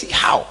don't see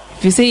how.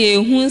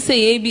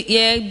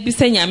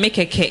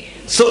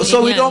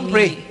 So we don't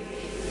pray.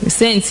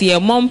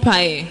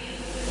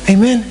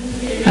 Amen.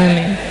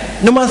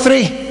 Number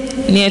 3.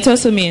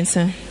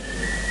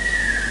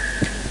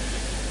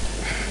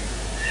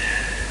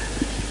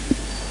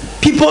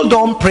 People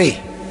don't pray.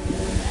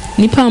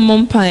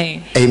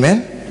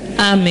 Amen.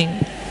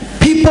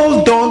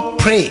 People don't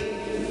pray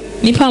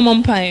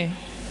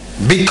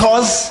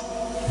because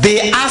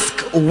they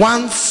ask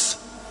once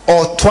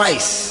or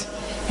twice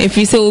and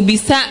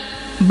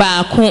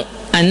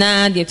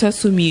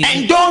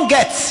don't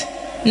get.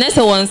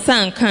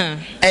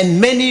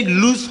 And many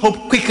lose hope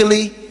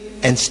quickly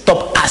and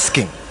stop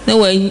asking.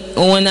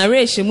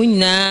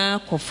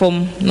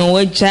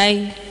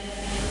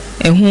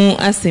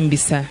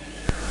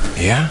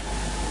 Yeah.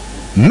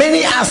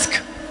 Many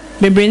ask.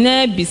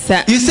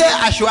 You say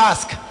I should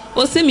ask.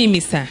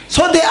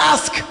 So they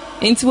ask.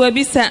 And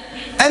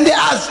they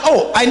ask,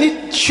 oh, I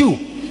need shoe.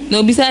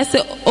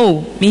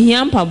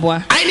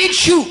 I need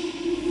shoe.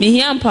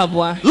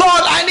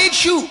 Lord, I need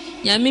shoe.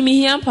 And they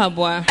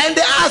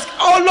ask,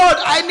 oh Lord,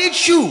 I need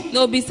shoe.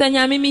 Oh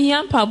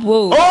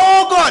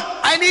God,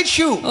 I need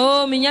shoe.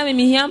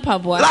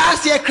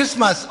 Last year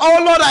Christmas,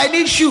 oh Lord, I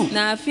need shoe.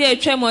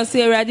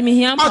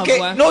 Okay,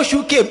 no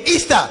shoe came.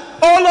 Easter,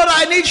 oh Lord,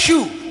 I need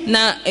shoe. And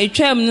they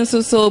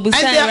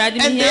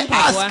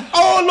ask,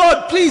 oh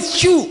Lord, please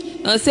shoe.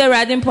 And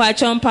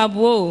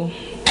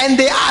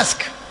they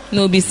ask.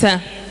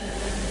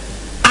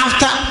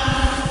 After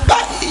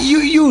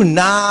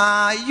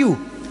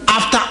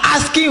after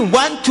asking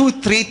 1, 2,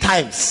 3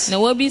 times,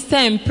 what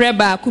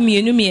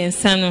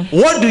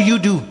do you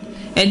do?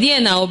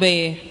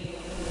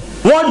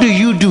 What do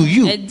you do?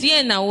 We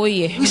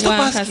stop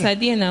asking.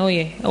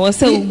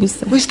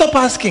 We stop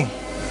asking.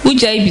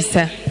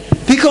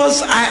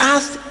 Because I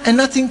asked and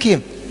nothing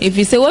came. I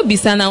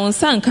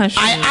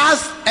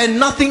asked and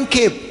nothing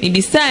came.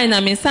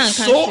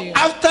 So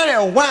after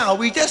a while,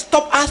 we just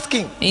stop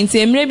asking.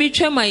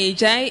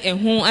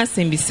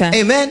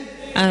 Amen.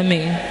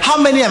 How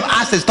many have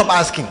asked and stop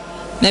asking?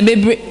 Yeah,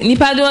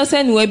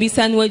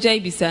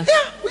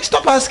 we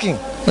stop asking.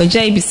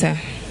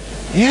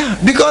 Yeah,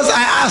 because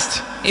I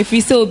asked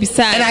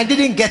and I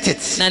didn't get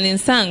it. I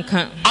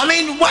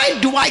mean, why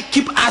do I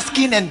keep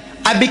asking and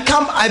I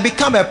become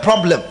a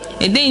problem?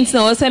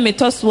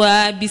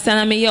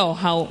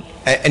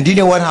 And do you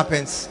know what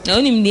happens?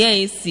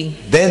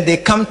 Then they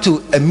come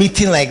to a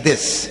meeting like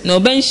this. Then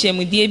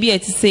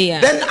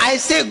I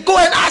say, go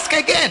and ask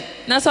again.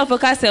 Go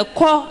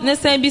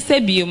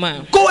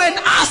and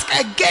ask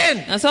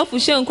again.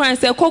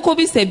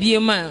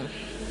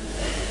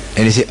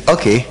 And he said,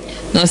 okay.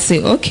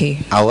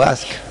 I will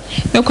ask.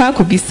 But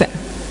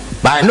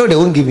I know they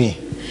won't give me.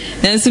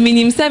 I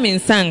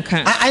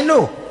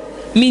know.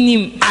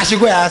 I should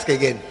go and ask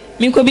again.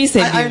 I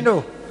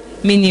know.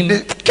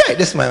 Okay,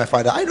 this is my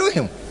father. I know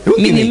him. He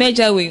won't give me.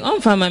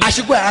 I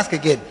should go and ask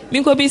again.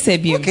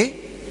 Okay.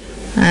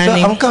 So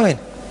I'm coming.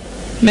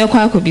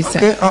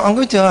 Okay, I'm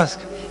going to ask.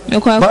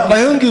 But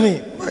he won't give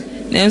me.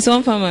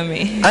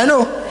 I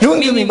know. He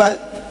won't give me, but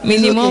okay.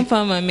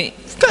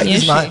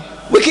 This man.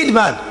 Wicked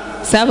man.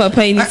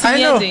 I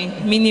know. He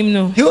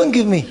won't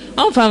give me.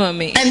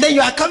 And then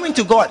you are coming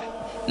to God.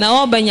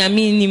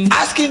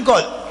 Asking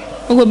God.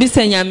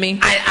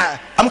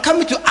 I'm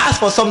coming to ask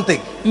for something.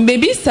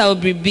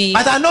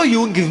 But I know you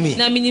won't give me.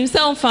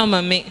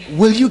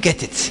 Will you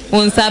get it?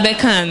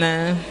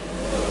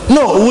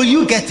 No, will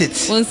you get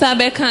it?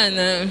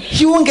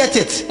 He won't get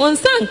it.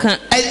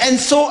 And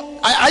so,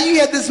 are you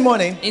here this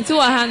morning?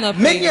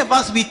 Many of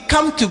us, we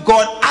come to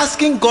God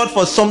asking God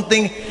for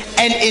something,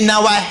 and in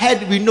our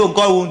head we know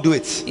God won't do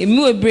it.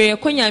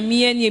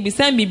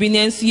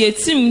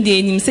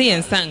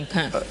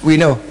 We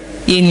know.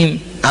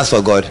 As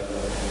for God,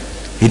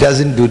 He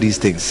doesn't do these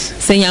things.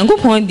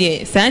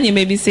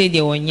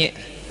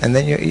 And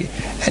then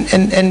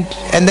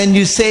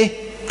you say,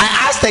 I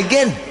asked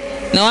again.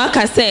 Na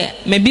waka say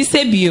maybe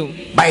say bio.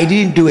 But he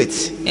didn't do it.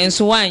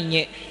 Enso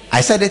wanye.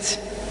 I said it.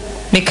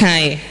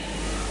 Mekaye.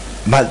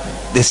 But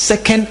the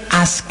second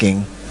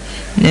asking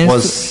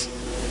was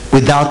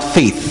without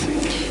faith.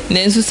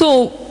 Nenso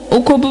so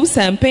okobu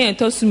sampe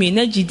entosumi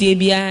na jidie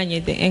bia anye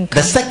de enka.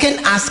 The second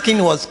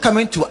asking was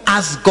coming to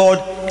ask God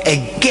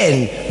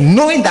again,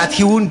 knowing that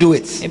he wouldn't do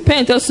it.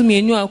 Entosumi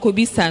enu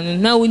akobi sanu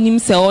na wonim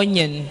se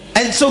onye no.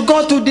 And so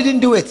God too didn't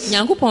do it.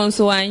 Nyankopon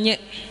so anye.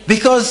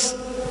 Because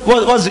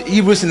what was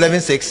Hebrews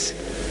 11:6?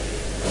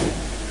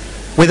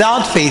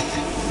 Without faith.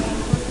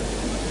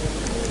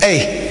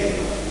 Hey.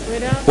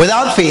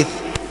 Without faith.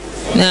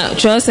 Now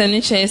trust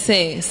and say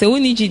se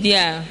woni jidie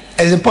a.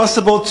 It's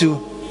impossible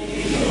to.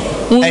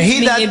 And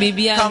he that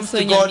comes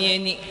to God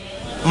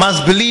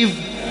must believe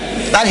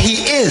that he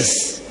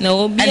is.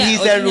 And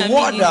he's a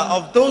rewarder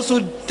of those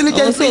who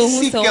diligently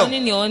seek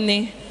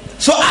him.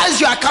 So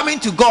as you are coming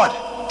to God,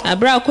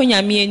 dear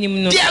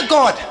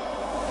God,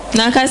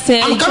 I'm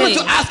coming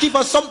to ask you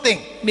for something,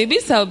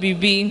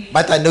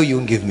 but I know you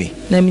won't give me.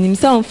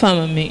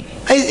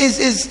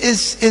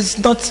 It's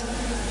not,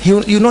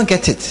 you don't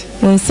get it.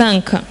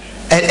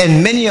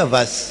 And many of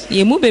us,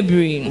 we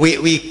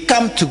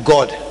come to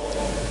God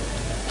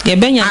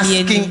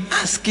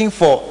asking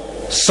for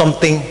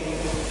something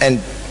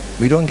and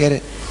we don't get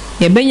it.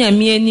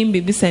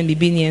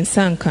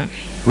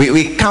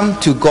 We come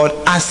to God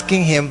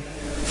asking him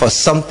for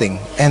something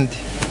and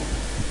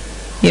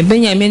it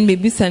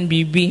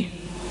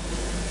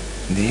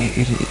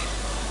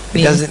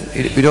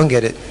doesn't, we don't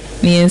get it.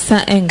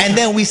 And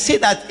then we say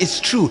that it's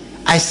true.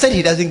 I said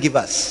he doesn't give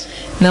us.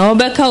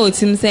 But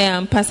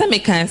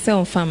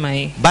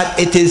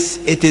it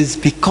is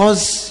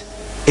because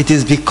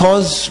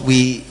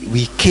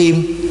we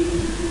came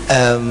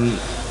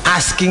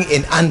asking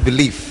in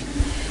unbelief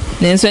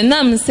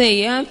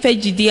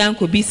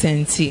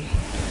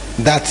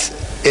that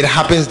it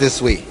happens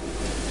this way.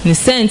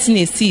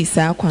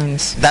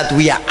 That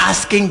we are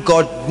asking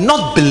God,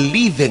 not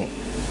believing.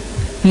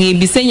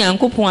 Many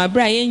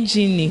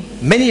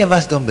of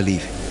us don't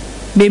believe.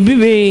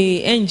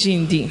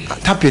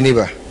 Tap your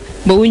neighbor.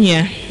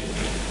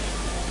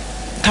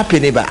 Tap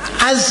your neighbor.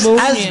 As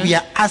we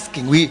are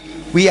asking, we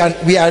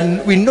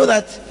know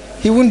that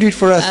he won't do it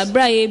for us. As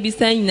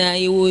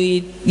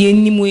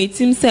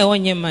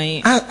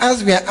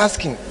we are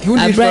asking, he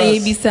won't do it for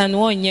us.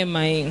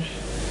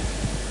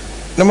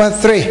 Number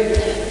 3.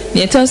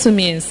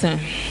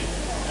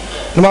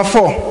 Number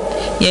 4.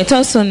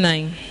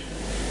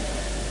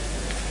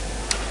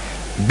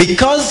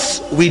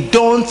 Because we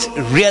don't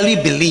really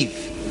believe,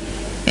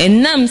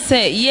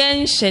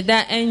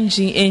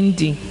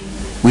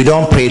 we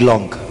don't pray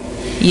long.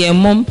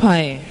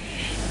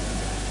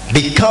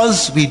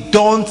 Because we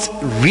don't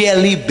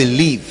really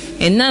believe,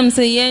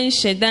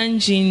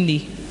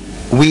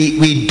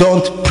 we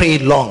don't pray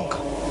long.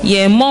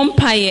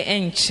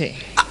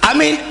 I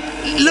mean,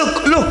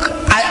 look,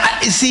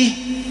 I see.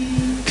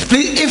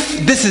 Please,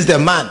 if this is the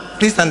man,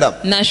 please stand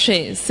up. And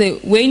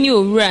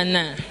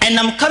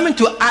I'm coming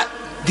to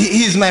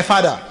he is my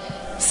father.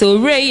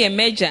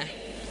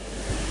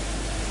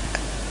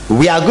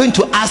 We are going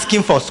to ask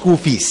him for school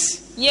fees.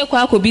 Let's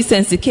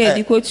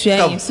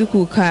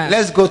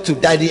go to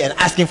daddy and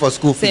ask him for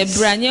school fees.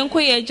 But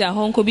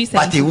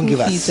he won't give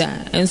us.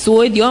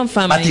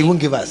 But he won't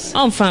give us.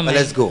 But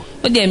let's go.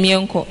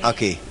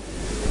 Okay.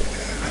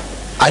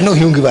 I know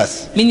he won't give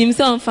us.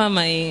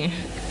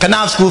 Can I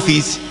have school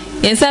fees?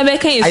 I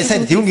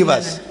said he won't give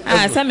us.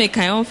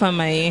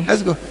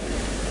 Let's go.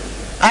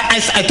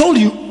 I told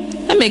you.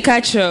 And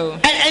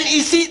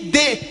you see,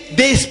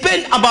 they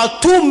spend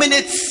about 2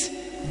 minutes,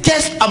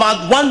 just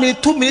about 1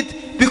 minute, 2 minutes,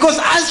 because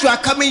as you are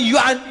coming, you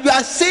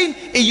are saying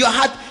in your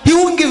heart, he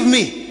won't give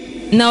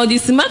me. Now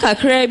this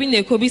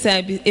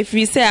if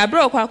we say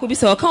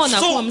so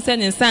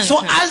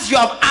as you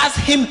have asked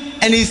him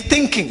and he's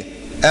thinking,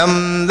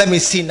 let me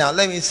see now,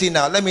 let me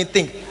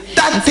think.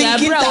 That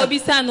thinking that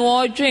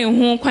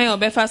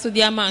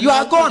you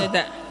are gone.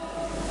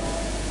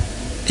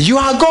 You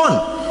are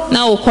gone.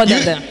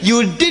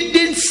 You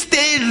didn't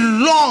stay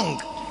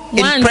long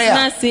in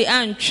prayer.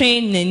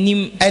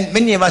 And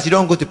many of us, you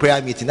don't go to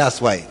prayer meeting.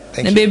 That's why.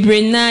 Thank you.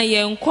 You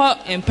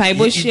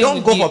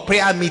don't go for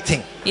prayer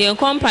meeting. Yeah,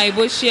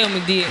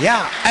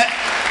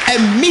 a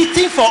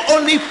meeting for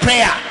only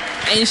prayer.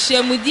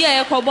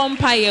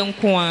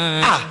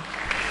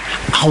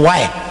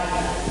 Why?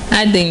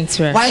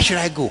 Why should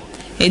I go?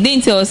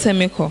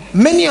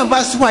 Many of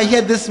us who are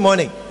here this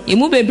morning, a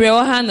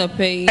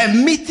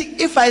meeting,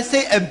 if I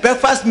say a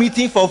breakfast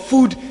meeting for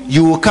food,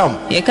 you will come.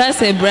 Choir,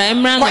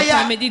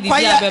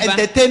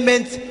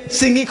 entertainment,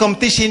 singing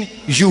competition,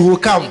 you will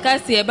come.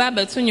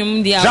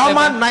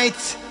 Drama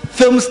night,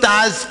 film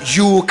stars,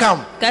 you will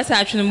come.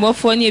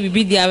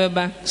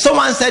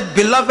 Someone said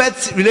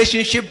beloved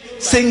relationship,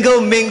 single,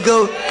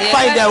 mingle,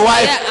 find a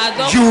wife,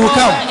 you will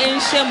come.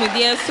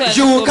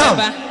 You will come.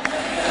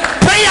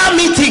 Prayer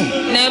meeting.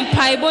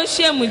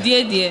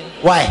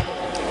 Why?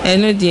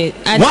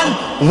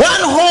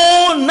 One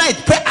whole night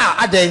prayer.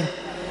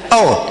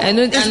 Oh,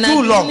 it's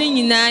too long.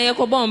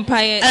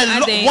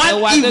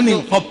 One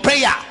evening for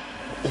prayer.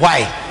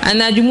 Why?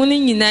 No.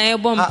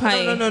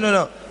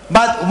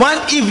 But one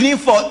evening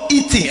for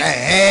eating.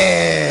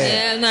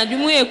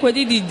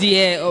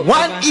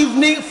 One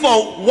evening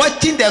for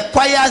watching the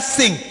choir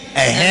sing.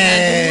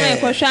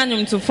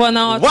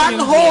 One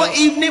whole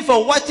evening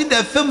for watching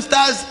the film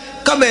stars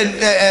come and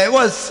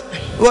what's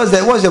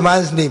the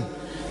man's name?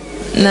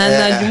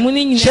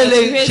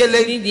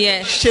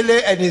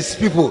 Shele and his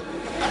people.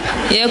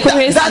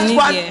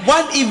 That's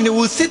one evening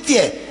we'll sit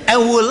here and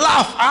we'll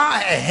laugh.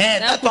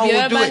 That's what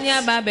we'll do it.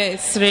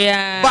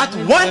 But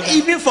one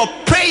evening for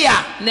prayer.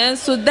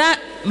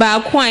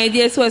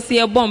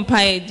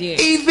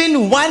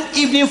 Even one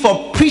evening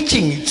for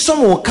preaching,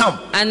 some will come.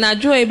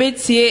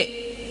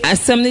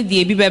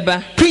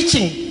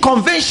 Preaching,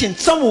 convention,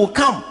 some will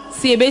come.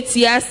 But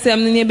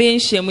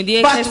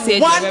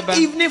one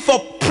evening for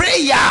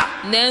prayer,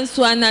 they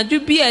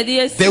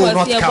will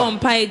not come.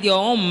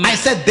 I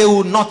said they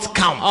will not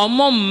come.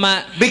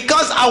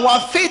 Because our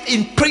faith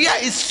in prayer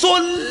is so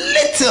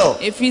little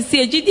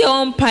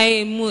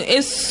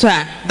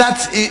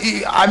that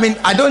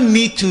I don't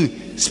need to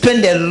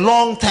spend a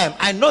long time.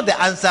 I know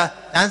the answer.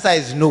 The answer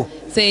is no.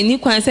 I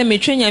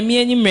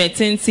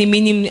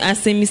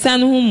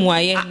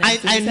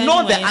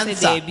know the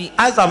answer.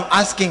 As I'm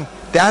asking,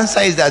 the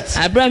answer is that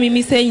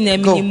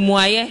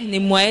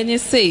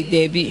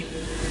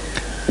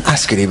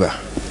ask Riba.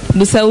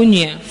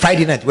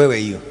 Friday night, where were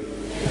you?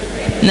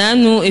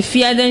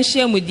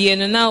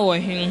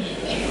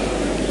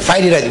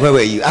 Friday night, where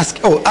were you? Ask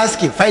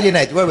him. Friday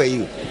night, where were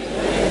you?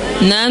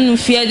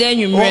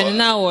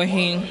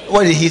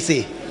 What did he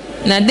say?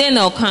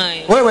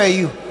 Where were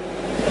you?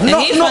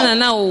 No.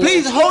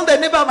 Please hold the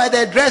neighbor by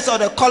the dress or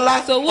the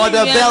collar or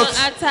the belt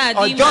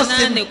or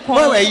Justin.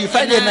 Where were you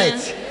Friday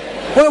night?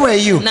 Where were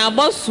you?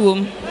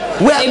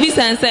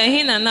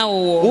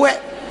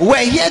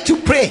 We're here to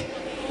pray.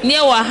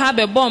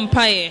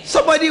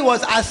 Somebody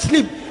was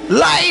asleep,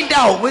 lying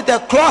down with a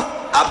cloth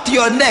up to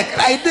your neck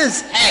like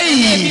this.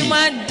 Hey.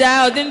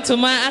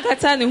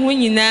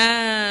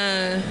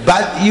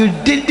 But you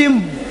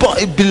didn't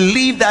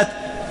believe that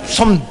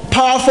some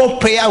powerful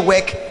prayer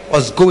work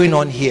was going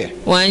on here.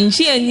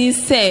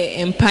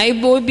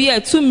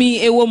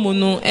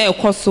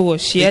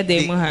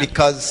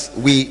 Because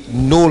we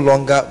no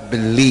longer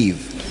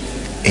believe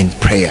in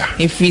prayer.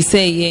 If we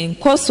say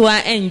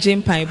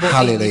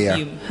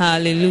hallelujah.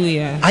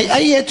 Hallelujah. Are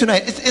you here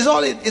tonight? It's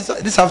all this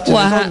afternoon. It's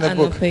all in the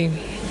book.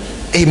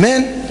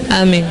 Amen.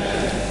 Amen.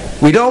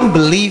 We don't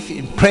believe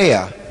in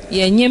prayer,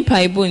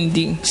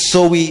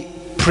 so we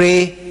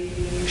pray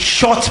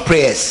short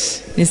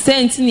prayers.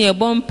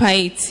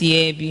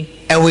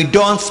 And we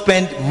don't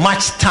spend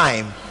much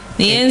time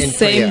in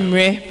prayer.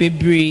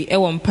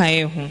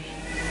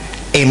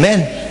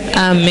 Amen.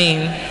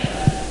 Amen.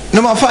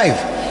 Number 5.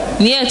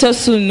 I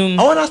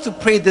want us to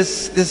pray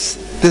this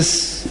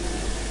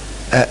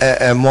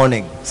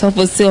morning. A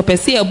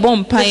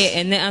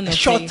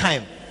short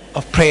time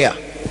of prayer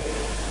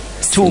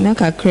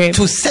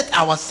to set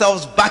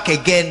ourselves back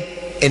again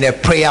in a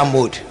prayer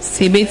mode. And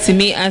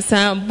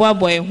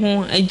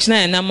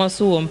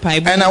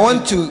I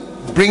want to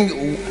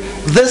bring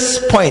this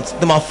point,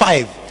 number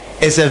 5,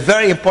 is a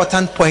very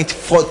important point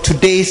for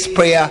today's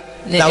prayer.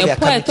 Now we are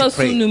coming to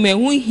pray.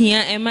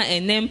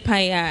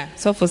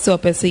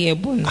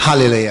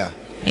 Hallelujah.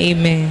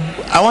 Amen.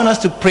 I want us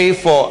to pray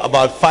for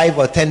about 5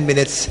 or 10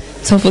 minutes.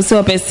 And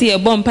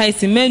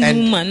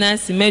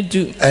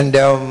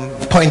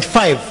point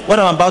 5, what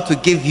I'm about to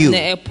give you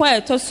is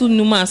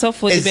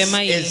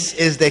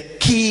the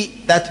key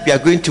that we are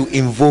going to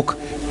invoke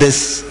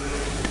this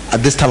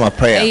at this time of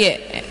prayer.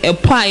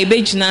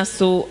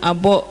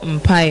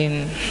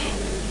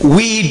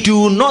 We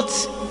do not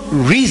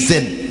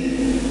reason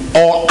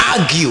or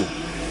argue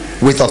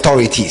with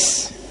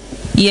authorities.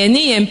 Now,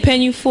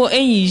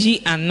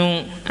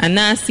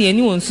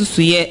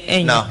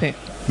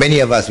 many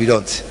of us, we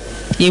don't.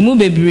 We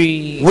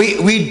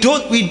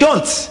don't.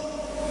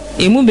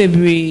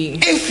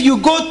 If you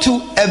go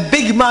to a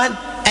big man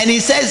and he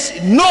says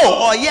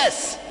no or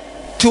yes,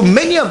 to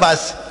many of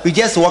us, we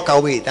just walk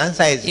away. The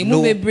answer is no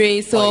or yes.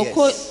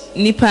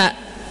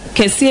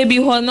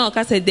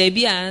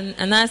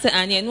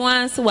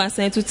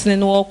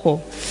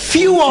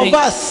 Few of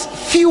us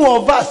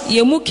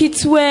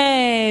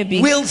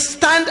will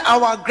stand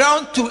our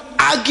ground to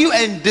argue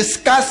and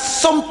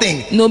discuss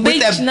something with a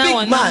big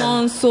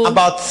man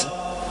about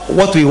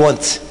what we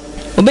want.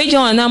 Or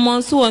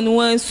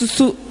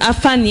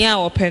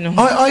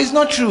it's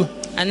not true.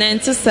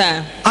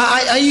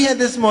 Are you here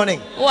this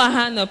morning?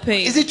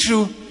 Is it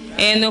true?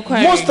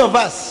 Most of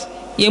us,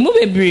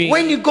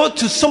 when you go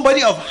to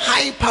somebody of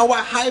high power,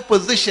 high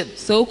position,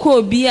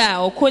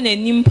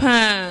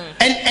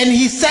 and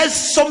he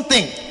says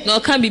something,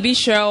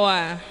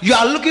 you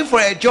are looking for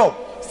a job,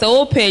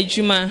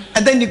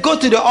 and then you go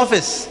to the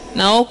office,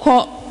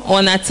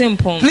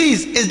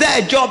 please, is there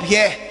a job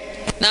here?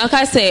 They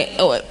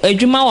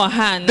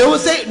will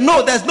say,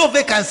 no, there's no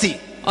vacancy.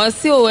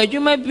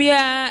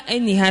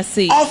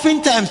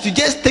 Oftentimes, you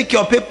just take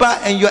your paper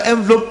and your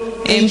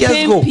envelope and just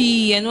go.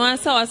 They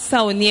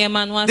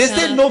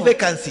say no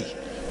vacancy.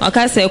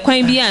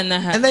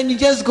 And then you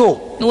just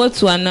go.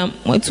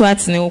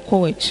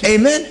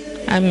 Amen.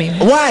 Amen.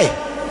 Why?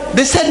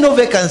 They said no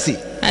vacancy.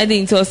 I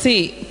didn't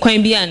say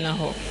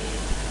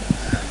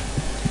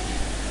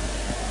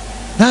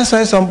That's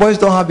why some boys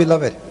don't have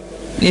beloved.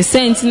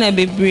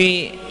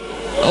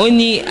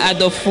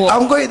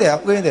 I'm going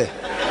there.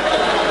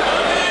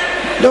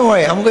 Don't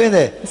worry, I'm going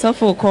there.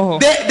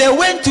 They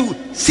went to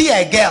see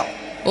a girl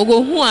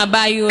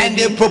and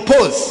they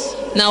proposed.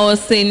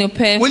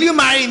 Will you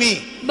marry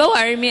me?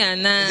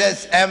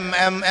 Yes,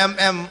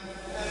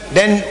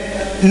 then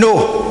no.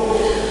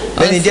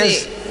 Then he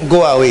just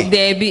go away.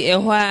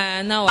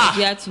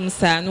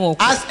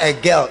 Ask a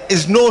girl.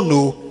 Is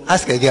no.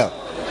 Ask a girl.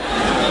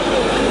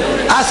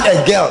 Ask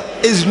a girl.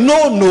 Is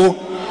no.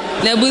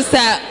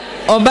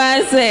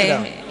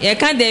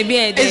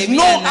 It's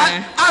no.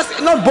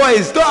 Ask not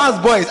boys. Don't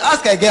ask boys.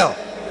 Ask a girl.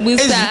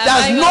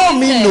 Does no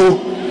mean no?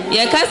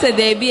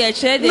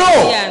 No.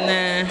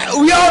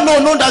 We all know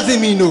no doesn't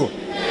mean no.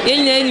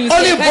 Only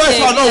boys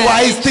who are not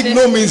wise think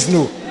no means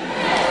no.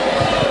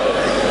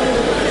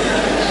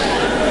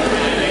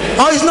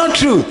 Oh, it's not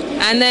true.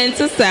 And then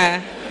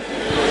sister.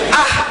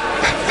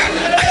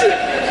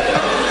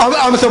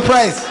 I'm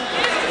surprised.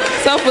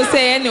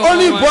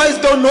 Only boys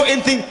don't know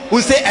anything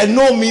who say a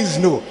no means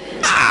no.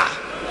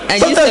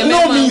 Sometimes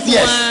no means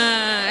yes.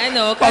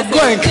 But go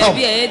and come.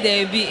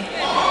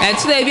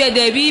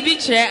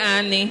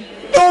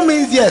 No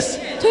means yes.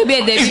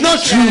 It's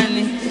not true.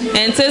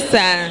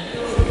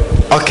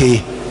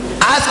 Okay.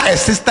 Ask a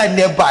sister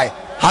nearby.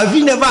 Have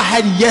you never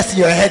had yes in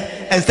your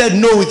head and said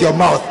no with your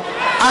mouth?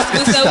 Ask a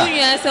sister.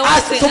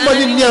 Ask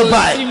somebody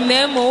nearby.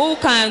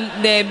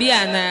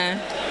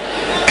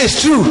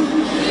 It's true.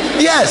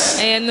 Yes.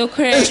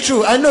 It's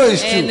true. I know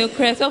it's true.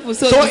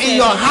 So in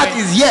your heart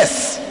is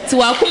yes.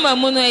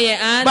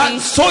 But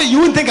so you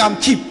wouldn't think I'm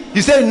cheap.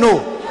 You say no.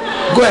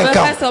 Go and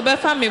come. And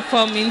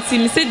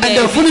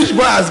the foolish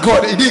boy has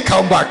gone. He didn't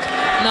come back.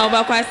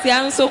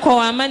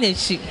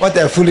 What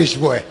a foolish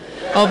boy.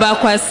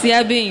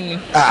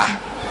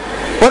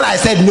 When I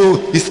said no,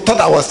 he thought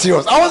I was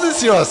serious. I wasn't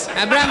serious.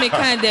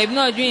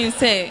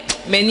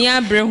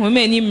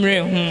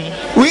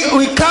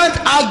 We can't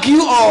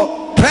argue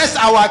or press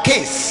our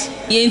case.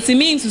 You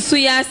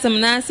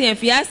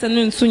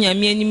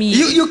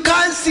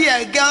can't see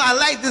a girl, I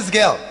like this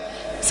girl.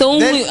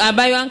 Then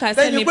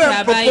you go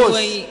and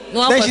propose.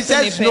 Then she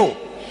says no.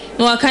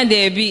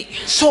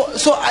 So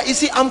you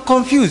see, I'm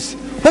confused.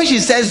 When she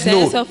says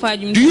no,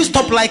 do you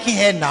stop liking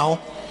her now?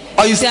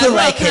 Or you still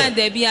like her?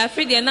 You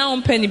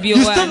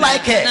still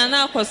like her?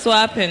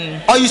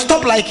 Or you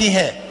stop liking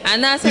her?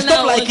 You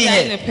stop liking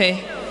her?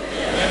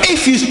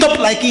 If you stop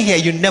liking her,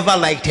 you never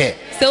liked her.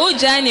 You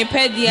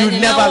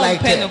never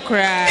liked her.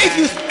 If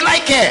you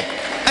like her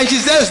and she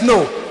says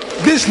no,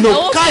 this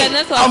no,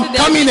 I'm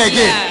coming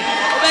again.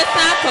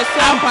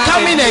 I'm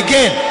coming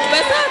again.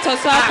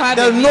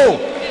 The no.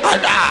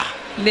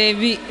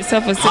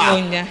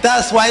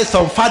 That's why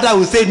some father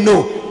will say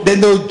no.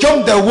 Then they'll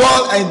jump the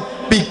wall and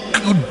be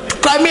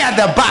climbing at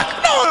the back.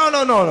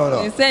 No.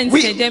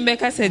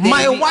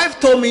 My wife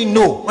told me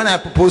no when I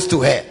proposed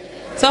to her.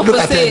 Look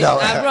at her now.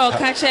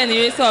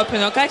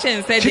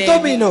 She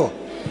told me no.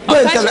 Go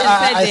and tell her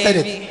I said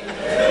it.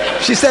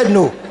 She said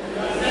no.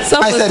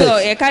 I said it.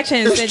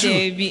 It's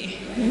true.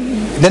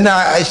 Then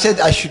I said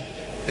I should.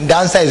 The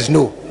answer is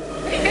no.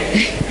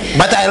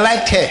 But I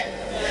liked her.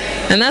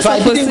 So I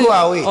didn't go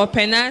away. I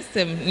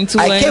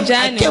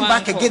came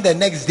back again the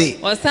next day.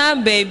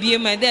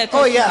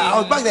 Oh yeah, I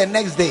was back the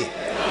next day.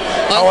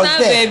 I was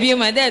there.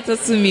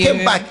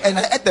 Came back and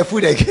I ate the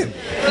food again.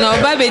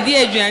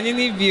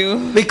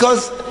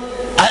 Because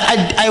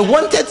I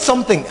wanted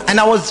something and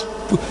I was.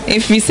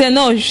 If we say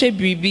no,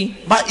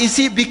 but you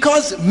see,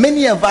 because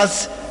many of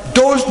us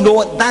don't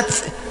know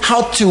that's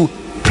how to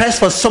press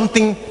for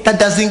something that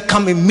doesn't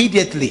come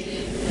immediately.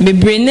 And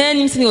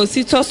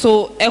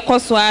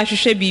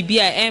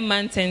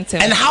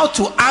how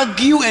to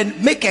argue and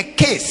make a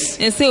case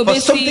for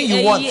something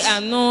you want.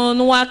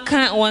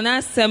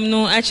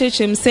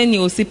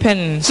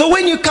 So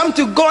when you come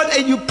to God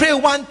and you pray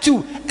 1,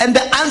 2 and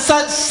the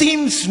answer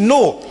seems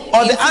no,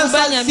 or the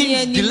answer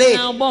seems delayed,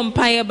 or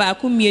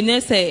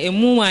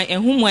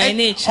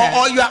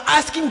you are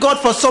asking God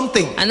for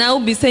something and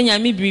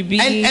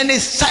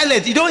it's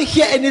silent, you don't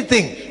hear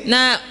anything.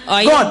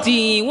 God,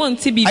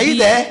 are you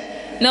there?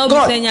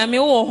 God.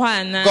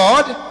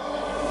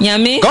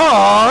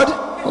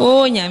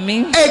 Oh,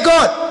 Nyame. Hey,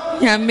 God.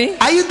 Nyame.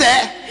 Are you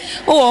there?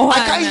 Oh,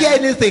 I can't hear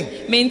anything.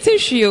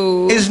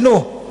 It's no.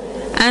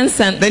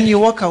 Answer. Then you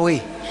walk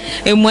away.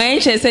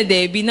 Instead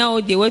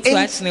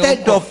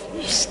of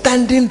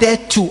standing there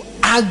to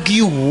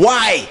argue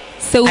why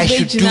I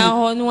should do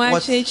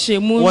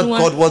what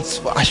God wants.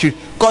 God should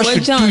do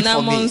it for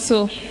me.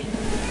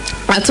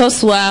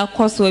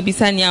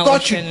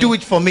 God should do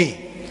it for me.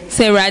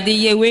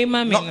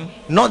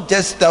 Not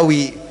just that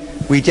we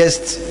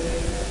just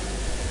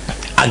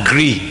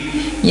agree.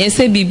 Yes,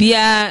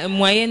 Bibia,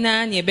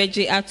 Moyena,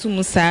 Nebeji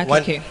Atumusa.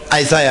 What?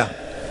 Isaiah.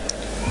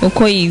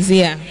 Oko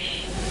easier.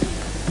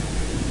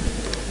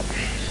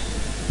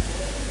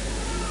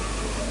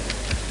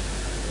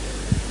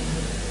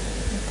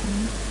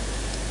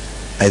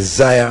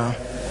 Isaiah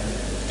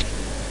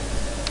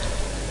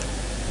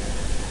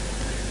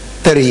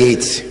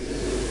 38.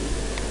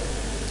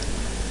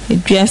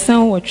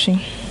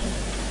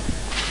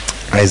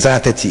 Isaiah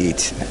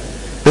 38.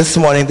 This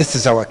morning, this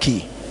is our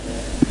key.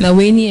 Now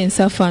we need and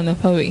suffer no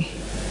away.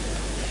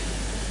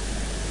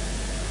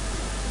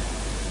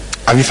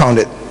 Have you found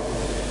it?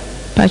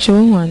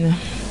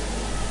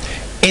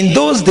 In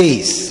those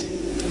days,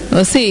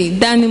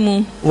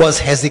 was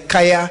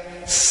Hezekiah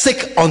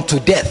sick unto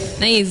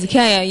death. And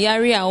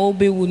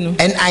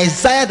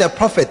Isaiah the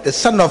prophet, the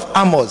son of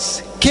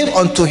Amos, came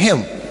unto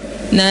him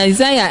and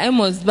said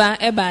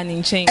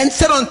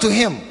unto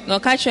him,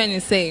 look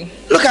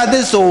at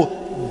this, so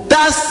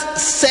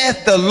thus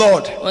saith the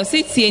Lord,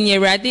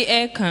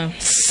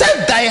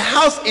 set thy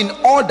house in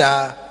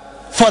order,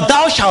 for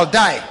thou shalt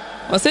die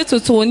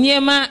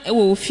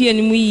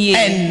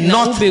and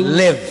not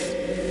live.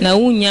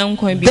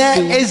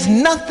 There is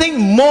nothing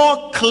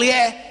more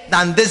clear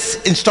than this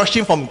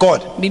instruction from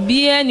God. And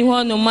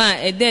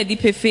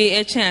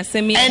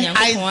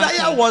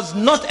Isaiah was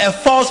not a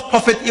false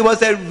prophet, he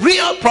was a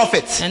real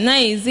prophet.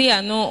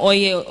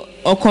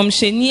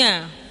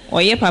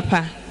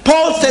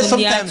 Paul says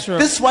sometimes,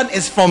 this one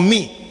is from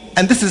me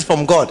and this is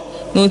from God.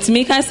 But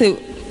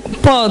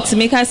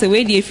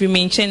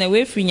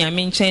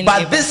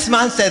this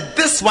man said,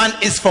 this one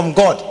is from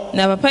God.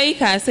 And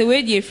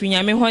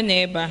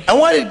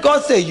what did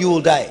God say? You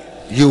will die.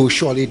 You will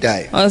surely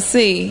die. Then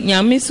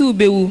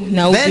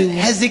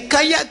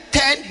Hezekiah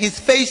turned his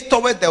face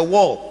toward the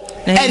wall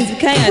and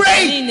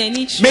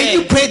prayed. May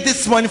you pray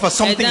this morning for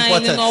something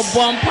important.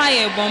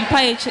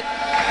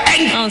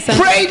 And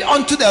prayed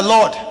unto the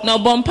Lord.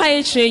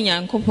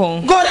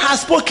 God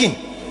has spoken.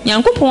 You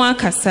are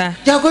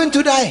going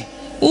to die.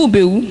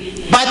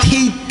 But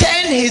he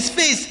turned his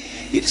face.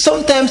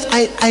 Sometimes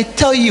I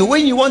tell you,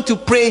 when you want to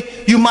pray,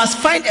 you must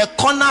find a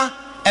corner,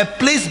 a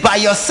place by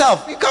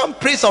yourself. You can't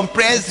pray some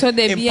prayers in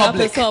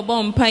public.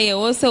 Some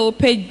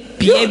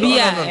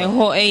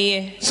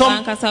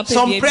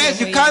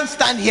prayers you can't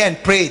stand here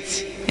and pray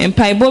it.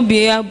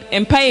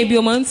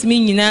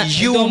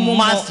 You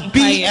must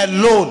be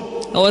alone.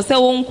 I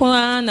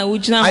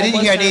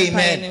didn't hear the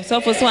amen.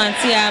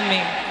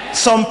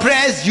 Some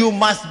prayers you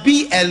must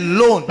be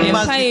alone. You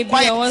must be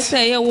quiet.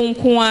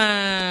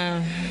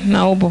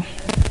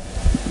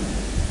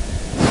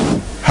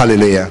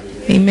 Hallelujah.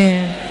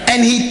 Amen.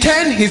 And he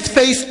turned his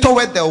face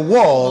toward the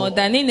wall and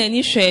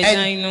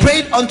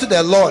prayed unto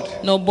the Lord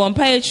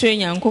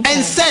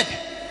and said,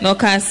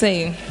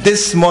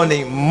 this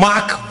morning,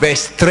 Mark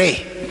verse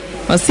 3.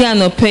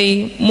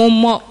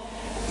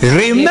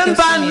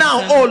 Remember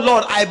now, O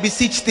Lord, I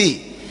beseech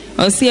thee,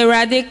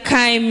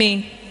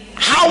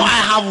 how I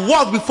have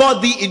walked before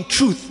thee in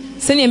truth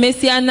and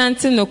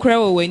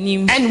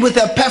with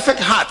a perfect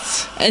heart,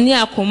 and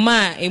have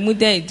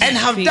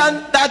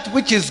done that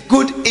which is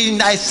good in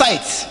thy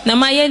sight.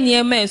 May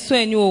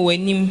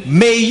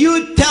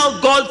you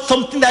tell God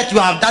something that you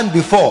have done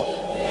before.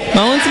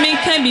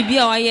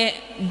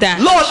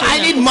 Lord, I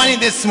need money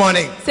this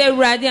morning.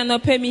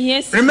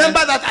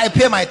 Remember that I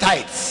pay my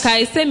tithes.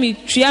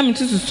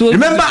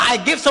 Remember I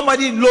gave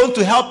somebody loan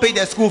to help pay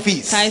their school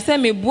fees.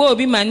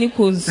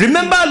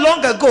 Remember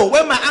long ago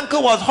when my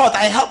ankle was hot,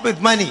 I helped with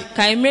money.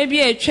 Lord,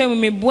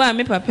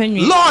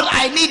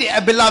 I need a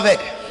beloved.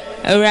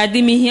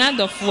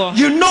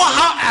 You know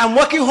how I'm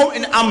walking home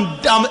and I'm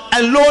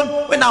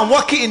alone when I'm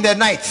walking in the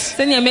night.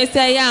 You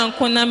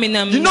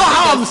know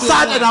how I'm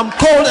sad and I'm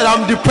cold and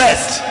I'm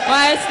depressed.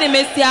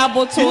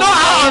 You know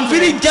how I'm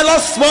feeling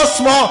jealous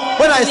small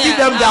when I see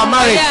them, they are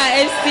married.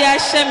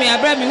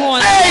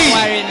 Hey,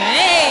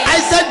 I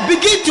said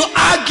begin to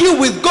argue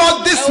with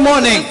God this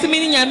morning.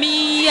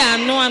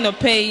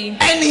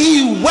 And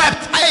he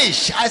wept. I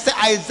said,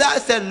 Isaiah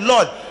said,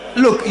 Lord,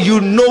 look,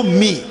 you know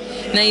me.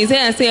 I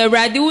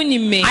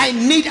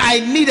need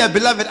a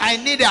beloved. I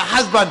need a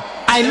husband.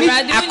 I need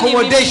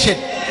accommodation.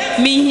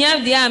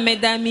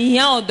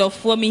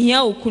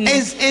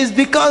 It's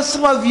because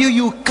some of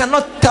you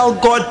cannot tell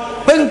God.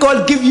 When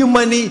God give you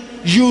money,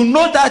 you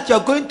know that you're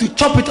going to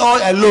chop it all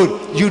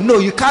alone. You know,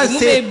 you can't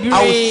say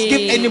I will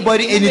give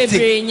anybody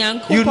anything.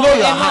 You know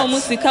your heart. You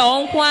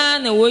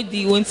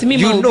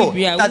know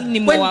that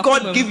when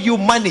God give you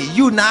money,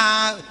 you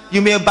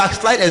may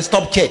backslide and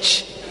stop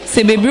church. That's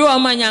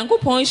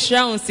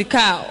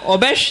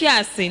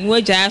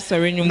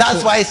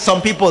why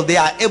some people, they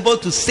are able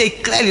to say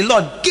clearly,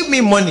 Lord, give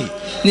me money.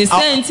 Your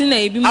church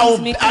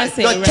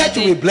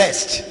will be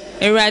blessed.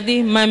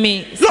 Eradi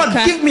mami. Lord,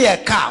 give me a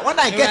car. When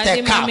I get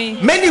a car,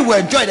 many will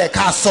enjoy the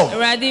car song.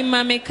 Eradi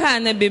mami car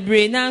na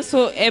bebre na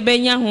so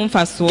ebenya ho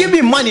mfaso. Give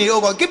me money, oh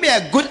God. Give me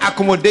a good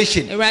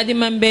accommodation. Eradi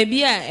man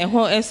baby a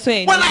eho eso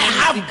eni. When I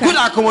have good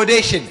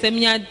accommodation,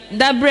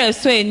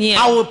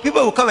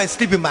 people will come and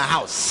sleep in my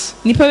house.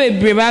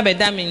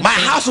 My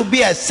house will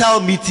be a cell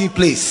meeting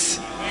place.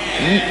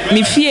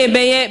 My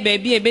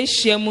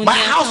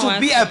house will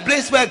be a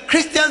place where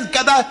Christians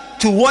gather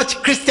to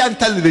watch Christian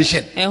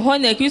television. And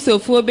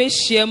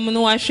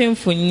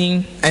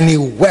he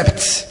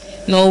wept.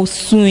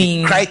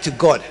 He cried to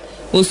God.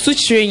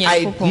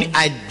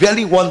 I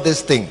really want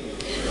this thing.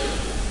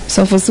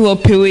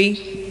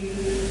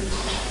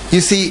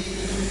 You see,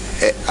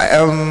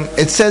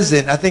 it says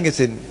I think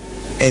it's in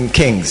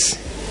Kings,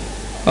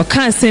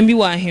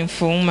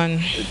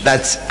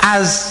 that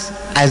as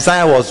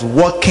Isaiah was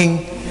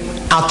walking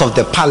out of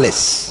the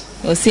palace,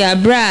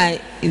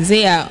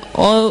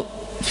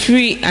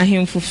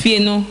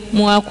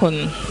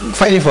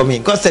 find it for me.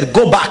 God said,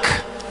 go back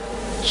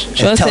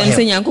and tell him,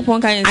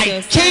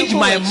 I changed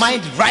my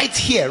mind right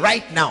here,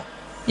 right now.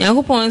 Then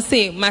the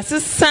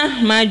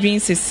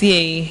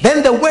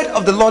word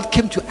of the Lord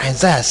came to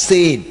Isaiah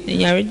saying,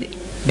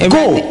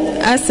 go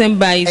and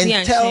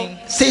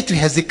say to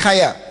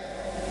Hezekiah,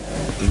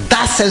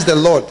 thus says the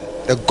Lord,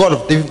 the God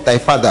of David thy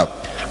father,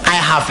 I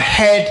have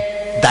heard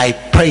thy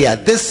prayer.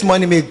 This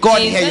morning may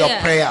God hear your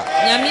prayer.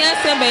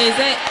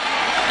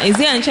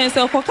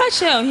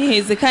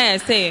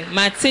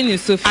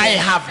 I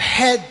have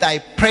heard thy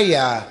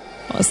prayer.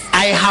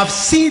 I have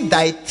seen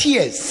thy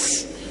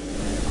tears.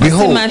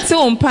 Behold, I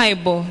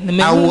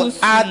will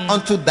add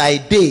unto thy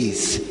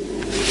days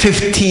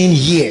 15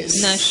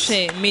 years.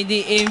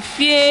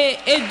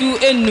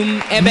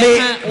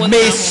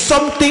 May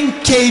something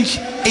change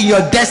in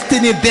your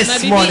destiny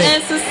this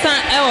morning.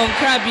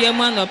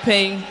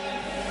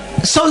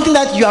 Something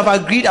that you have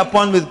agreed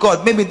upon with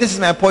God. Maybe this is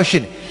my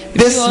portion.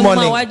 This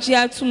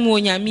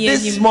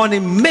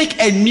morning,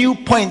 make a new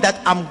point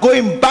that I'm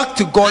going back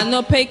to God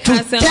to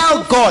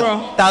tell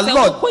God that,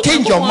 Lord,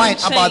 change your mind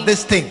about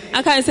this thing.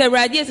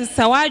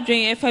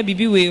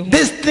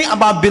 This thing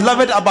about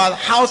beloved, about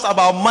house,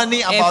 about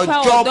money, about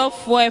job.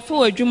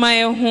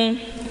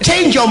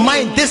 Change your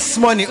mind this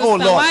morning, oh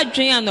Lord.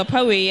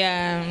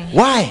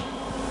 Why?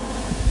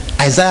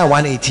 Isaiah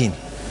 1:18.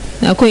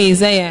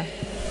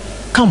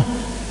 Come.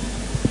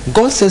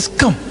 God says,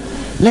 come.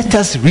 Let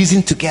us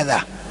reason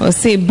together. Come,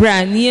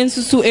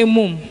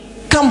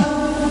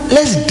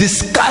 let's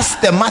discuss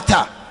the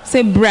matter.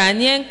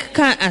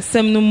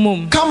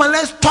 Come and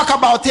let's talk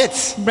about it.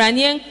 It's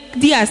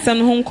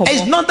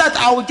not that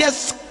I will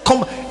just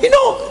come. You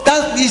know,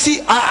 that you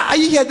see, are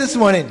you here this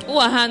morning?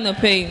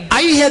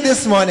 Are you here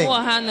this morning?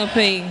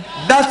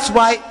 That's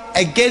why,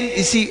 again,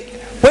 you see,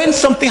 when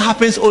something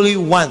happens only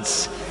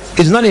once,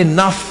 it's not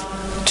enough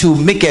to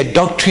make a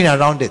doctrine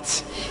around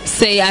it.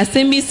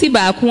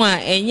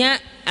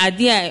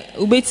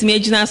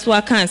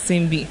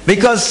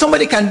 Because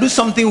somebody can do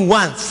something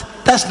once.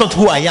 That's not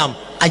who I am.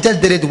 I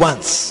just did it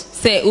once.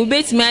 But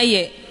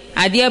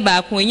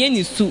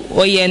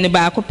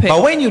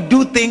when you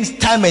do things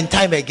time and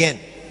time again,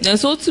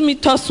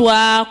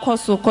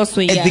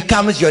 it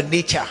becomes your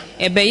nature.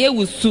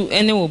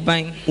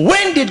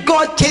 When did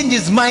God change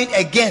his mind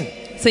again?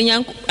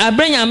 When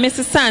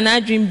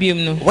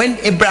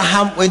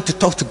Abraham went to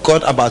talk to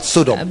God about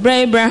Sodom,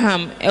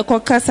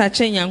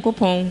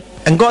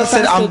 and God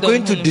said, I'm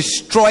going to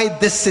destroy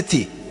this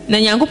city. And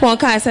then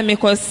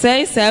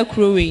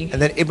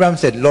Abraham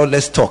said, Lord,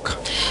 let's talk.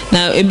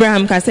 Let's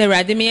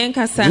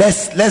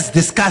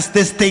discuss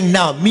this thing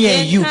now. Me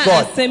and you,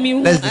 God.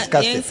 Let's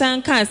discuss it.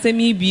 And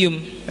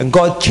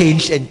God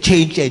changed and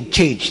changed and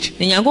changed.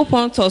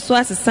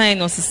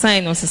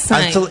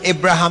 Until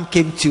Abraham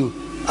came to,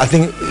 I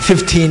think,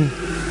 15.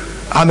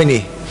 How many?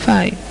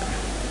 5.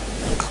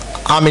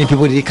 How many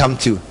people did he come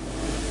to?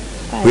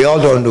 5. We all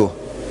don't know.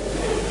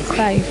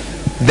 5.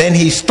 Then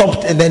he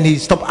stopped, and then he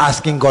stopped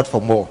asking God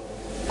for more.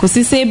 This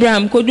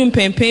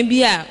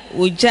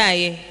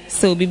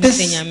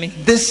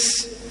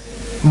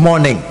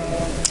morning,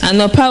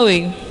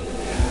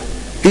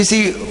 you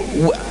see,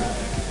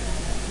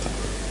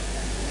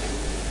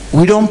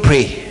 we don't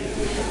pray.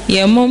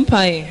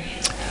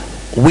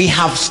 We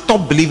have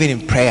stopped believing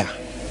in prayer.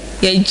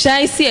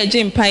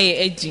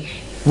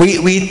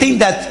 We think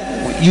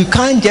that you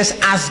can't just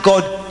ask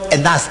God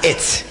and that's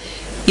it.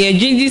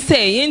 And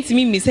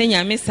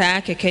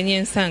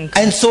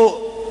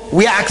so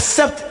we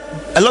accept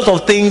a lot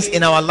of things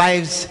in our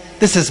lives.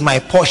 This is my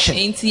portion.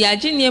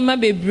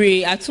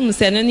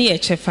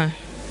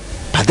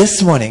 But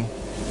this morning,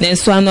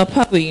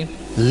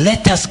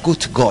 let us go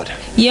to God.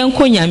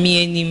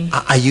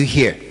 Are you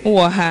here?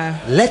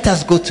 Let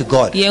us go to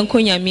God.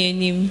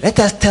 Let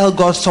us tell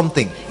God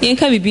something.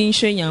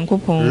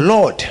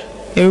 Lord,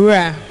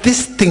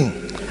 this thing,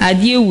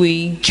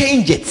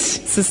 change it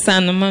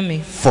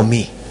for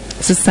me.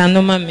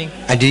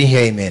 I didn't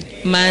hear amen.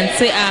 Man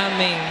say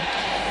amen.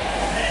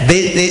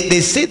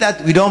 They say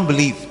that we don't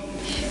believe.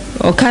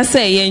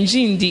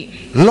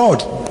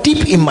 Lord,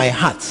 deep in my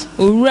heart,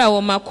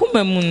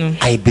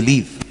 I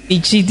believe.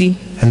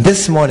 And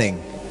this morning,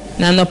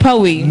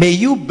 may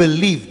you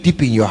believe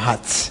deep in your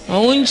heart.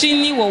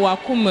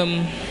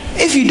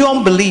 If you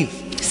don't believe,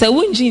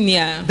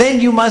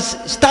 then you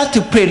must start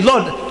to pray,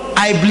 Lord,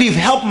 I believe,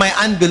 help my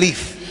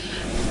unbelief.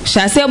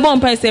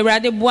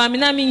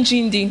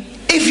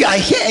 If you are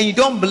here and you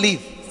don't believe,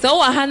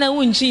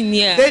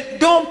 then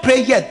don't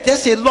pray yet.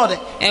 Just say, Lord,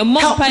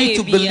 help me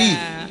to believe.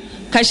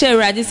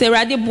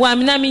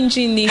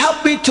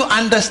 Help me to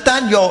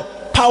understand your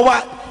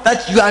power,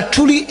 that you are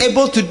truly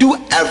able to do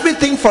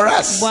everything for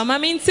us. Help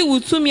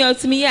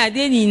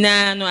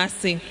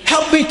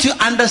me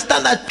to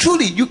understand that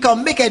truly you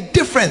can make a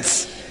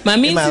difference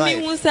in my life.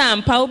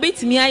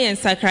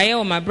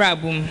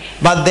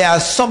 But there are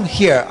some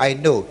here, I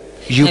know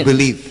you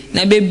believe.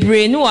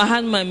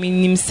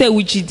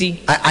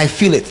 I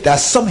feel it. There are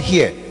some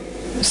here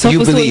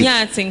you believe.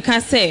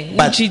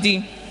 But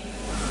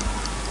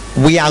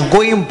we are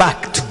going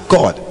back to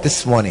God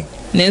this morning,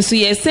 that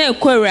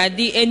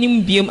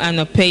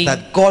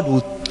God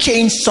will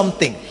change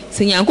something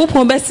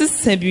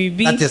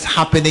that is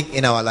happening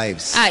in our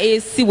lives. I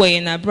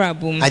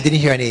didn't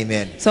hear an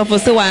amen.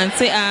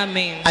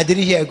 I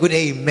didn't hear a good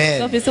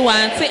amen.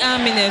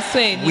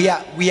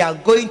 We are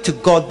going to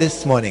God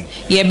this morning,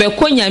 and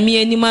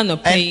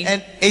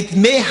it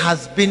may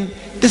has been,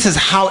 this is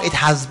how it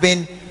has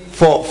been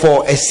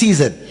for a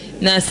season.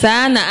 No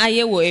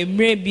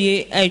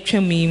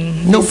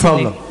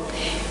problem.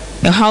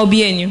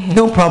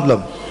 No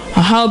problem.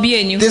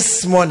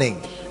 This morning,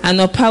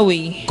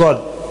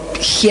 God,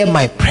 hear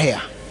my prayer.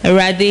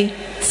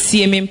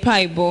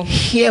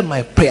 Hear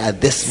my prayer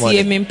this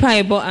morning.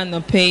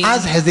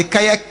 As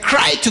Hezekiah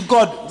cried to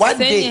God one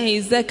day,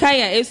 and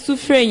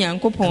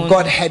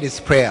God heard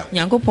his prayer.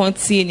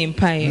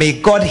 May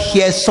God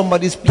hear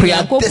somebody's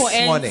prayer this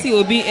morning,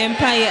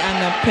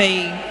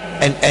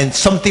 and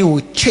something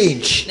will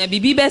change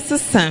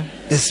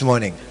this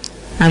morning.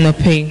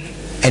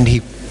 And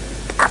he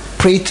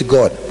prayed to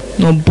God,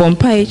 and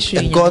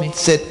God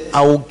said,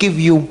 I will give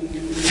you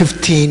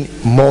 15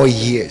 more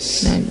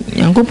years.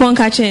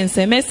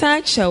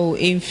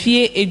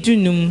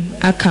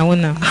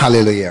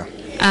 Hallelujah.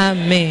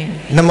 Amen.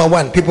 Number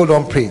one, people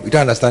don't pray. We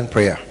don't understand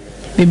prayer.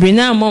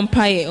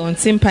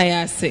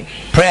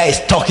 Prayer is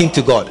talking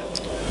to God.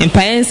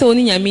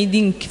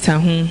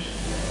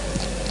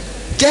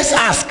 Just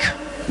ask.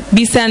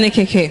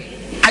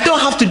 I don't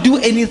have to do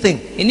anything.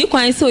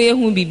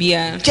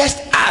 Just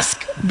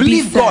ask.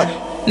 Believe God.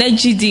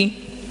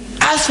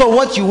 Ask for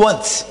what you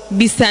want.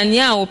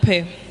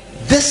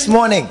 This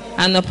morning,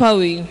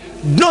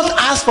 not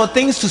ask for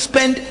things to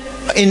spend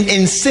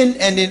in sin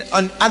and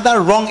on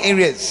other wrong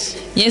areas.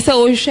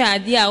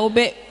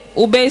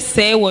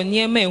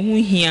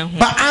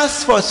 But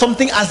ask for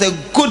something as a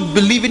good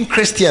believing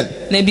Christian.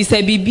 We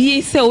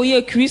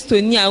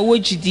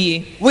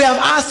have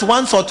asked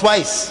once or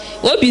twice.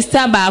 We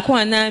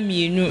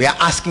are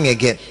asking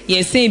again. We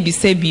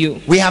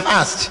have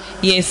asked.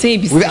 We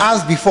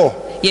asked before.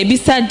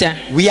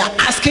 We are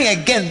asking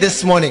again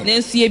this morning.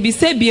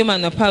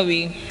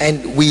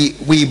 And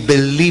we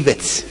believe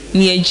it.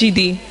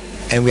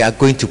 And we are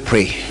going to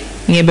pray.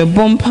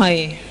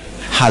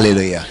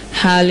 Hallelujah.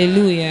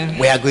 Hallelujah.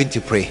 We are going to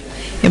pray.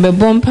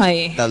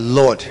 The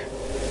Lord,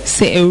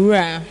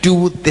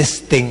 do this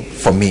thing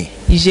for me.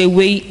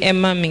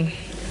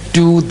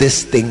 Do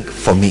this thing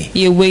for me.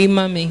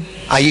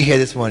 Are you here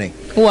this morning?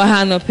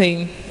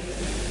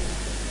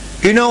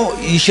 You know,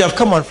 you should have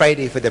come on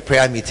Friday for the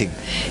prayer meeting,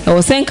 where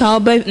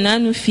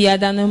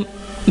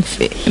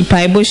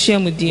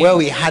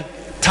we had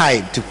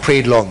time to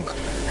pray long.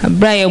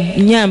 Today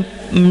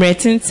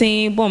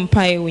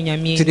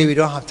we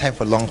don't have time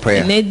for long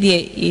prayer,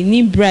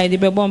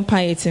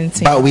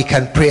 but we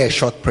can pray a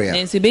short prayer,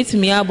 and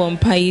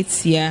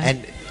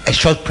a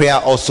short prayer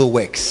also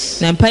works.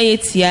 God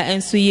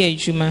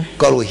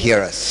will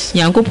hear us.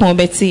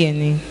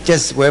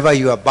 Just wherever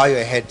you are, bow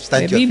your head,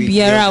 stand your feet,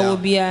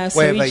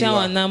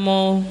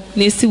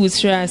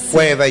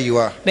 wherever you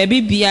are.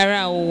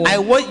 I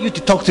want you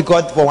to talk to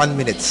God for 1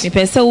 minute.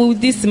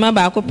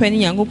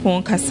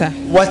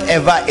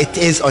 Whatever it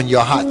is on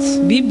your heart,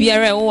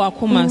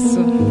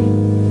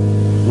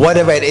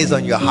 whatever it is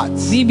on your heart,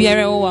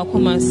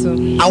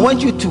 I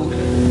want you to,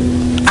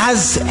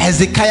 as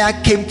Hezekiah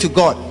came to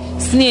God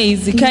and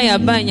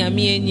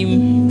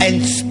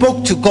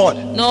spoke to God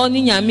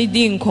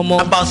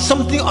about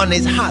something on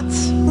his heart,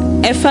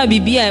 I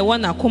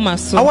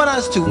want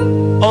us to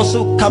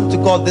also come to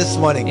God this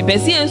morning. You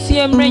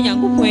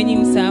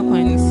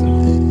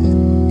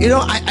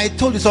know, I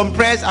told you some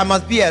prayers I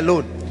must be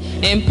alone.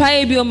 You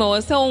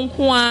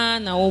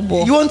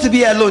want to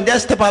be alone,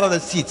 just step out of the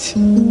seat.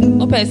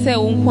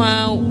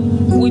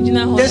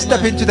 Just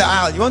step into the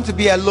aisle. You want to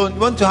be alone, you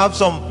want to have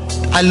some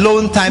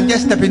alone time,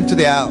 just step into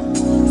the aisle.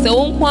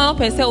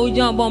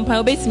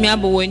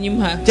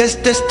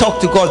 Just talk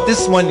to God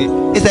this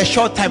morning. It's a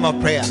short time of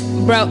prayer.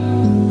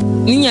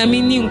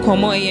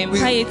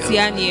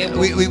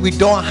 We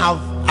don't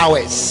have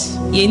hours.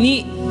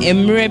 Yeni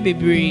emre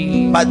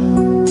bebree. But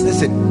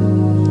listen,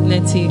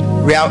 Nati.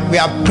 we are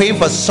praying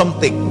for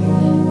something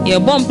Ye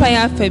bompa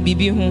ya fa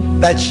bibi ho.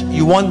 that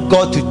you want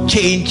God to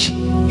change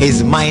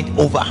his mind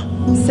over.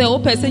 Se o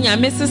pese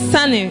nyame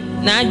sesane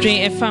na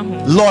adwen efa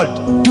ho. Lord,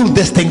 do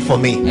this thing for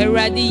me.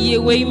 Erade ye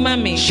wei ma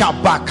me.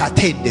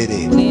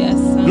 Shabakatendere. Yes.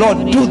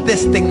 Lord, do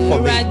this thing for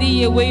me. Erade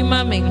ye wei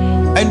ma me.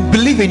 And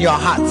believe in your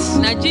heart.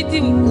 Na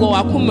jidi wo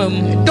akoma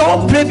mu.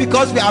 Don't pray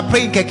because we are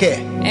praying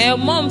keke.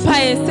 Mompa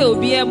ye se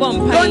obi e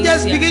bompa. Don't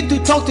just begin to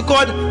talk to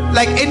God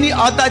like any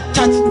other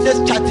chat,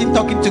 just chatting,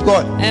 talking to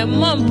God.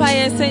 Mompa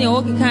ye se ye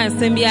wo kika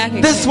asem bi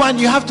akeke. This one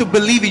you have to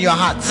believe in your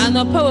heart.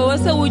 Anopa we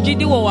se wo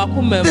jidi wo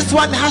akoma mu. This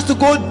one has to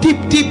go deep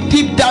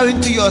down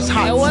into your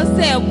heart. E wo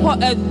se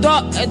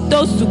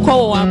edo su ko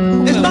wo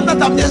akoma. It's not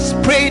that I'm just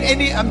praying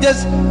I'm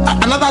just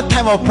another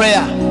time of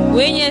prayer.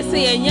 We nye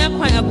se ye nya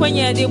kwan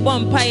akonya de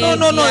bompa ye.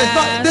 No, it's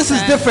not. This is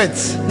different.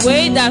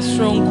 We da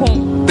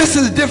stronko. This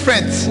is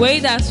different. We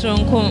da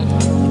stronko.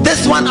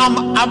 This one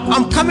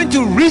I'm coming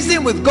to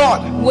reason with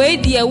God. We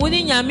dia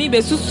woni nyame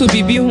be susu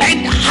bibi ho.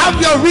 And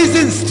have your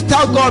reasons to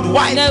tell God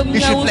why he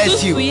should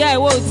bless you. Have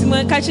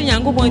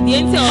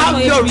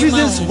your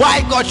reasons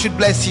why God should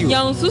bless you.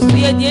 Lord,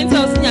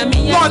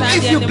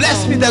 if you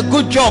bless me the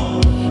good job,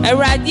 I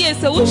will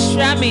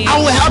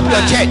help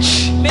your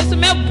church.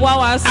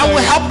 I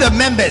will help the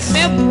members.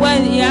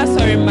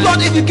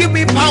 Lord, if you give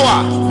me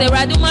power,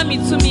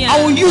 I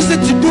will use it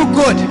to do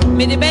good.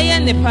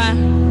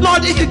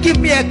 Lord, if you give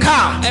me a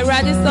car, I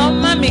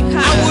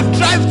will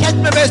drive church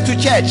members to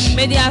church.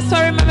 Lord,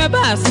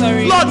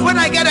 when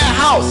I get a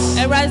house,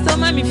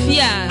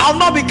 I'll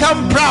not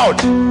become proud.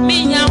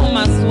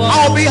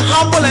 I'll be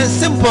humble and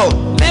simple.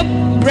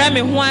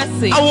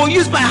 I will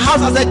use my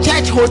house as a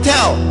church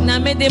hotel.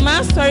 Lord,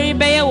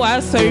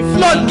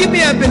 give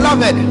me a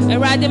beloved.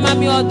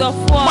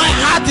 My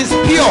heart is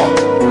pure.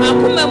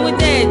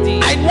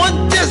 I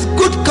want just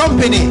good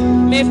company.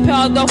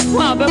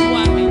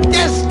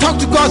 Just talk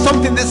to God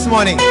something this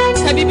morning.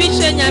 Something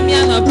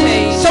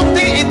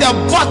in the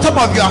bottom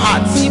of your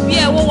heart.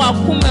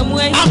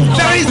 I'm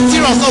very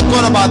serious, oh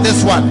God, about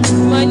this one.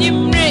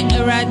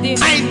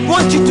 I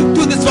want you to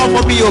do this one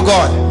for me, oh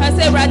God.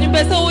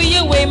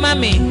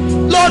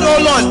 Lord, oh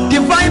Lord,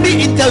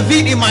 divinely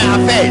intervene in my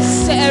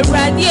affairs.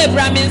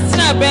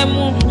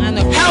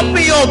 Help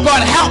me, oh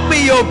God, help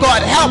me, oh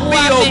God, help me,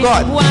 oh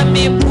God.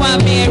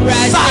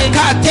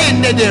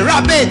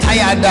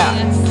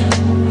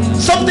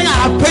 Something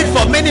I have prayed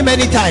for many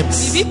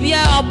times.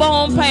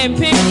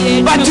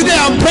 But today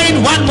I'm praying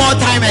one more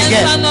time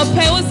again.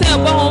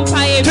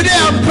 Today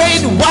I'm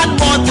praying one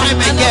more time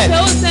again.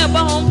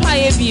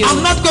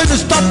 I'm not going to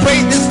stop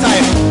praying this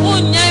time.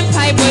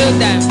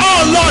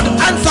 Oh Lord,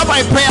 answer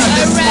my prayer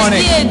this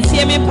morning.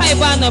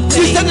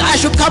 You said I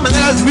should come and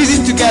let us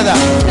reason together.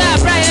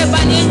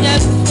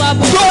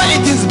 Though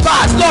it is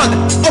bad, Lord,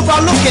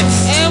 overlook it.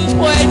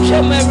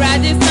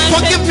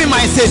 Forgive me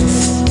my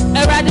sins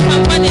where I've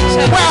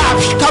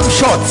come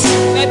short.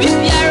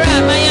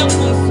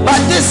 But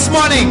this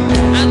morning,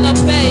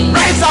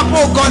 rise up,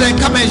 oh God, and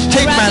come and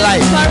change my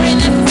life.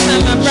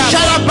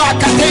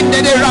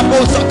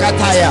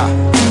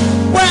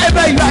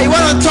 Wherever you are, you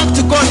want to talk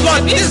to God.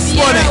 Lord, this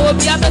morning,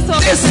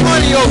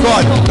 oh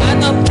God,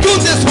 do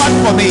this one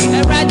for me.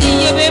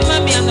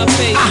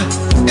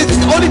 It is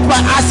only by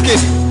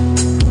asking.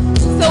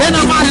 Then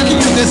I'm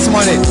asking you this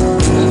morning.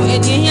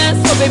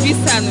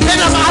 Then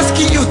I'm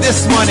asking you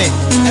this morning.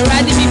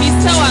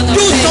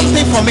 Do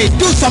something for me.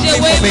 Do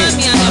something for me.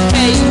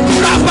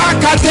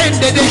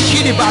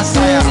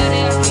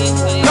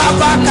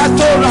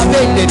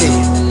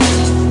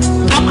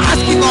 I'm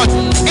asking God,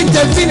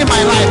 intervene in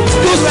my life.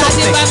 Do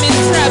something.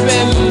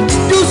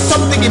 Do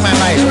something in my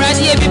life.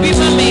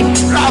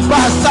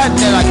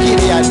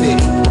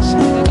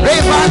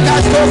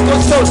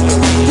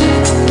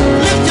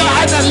 Lift your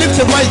hand and lift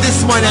your voice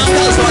this morning.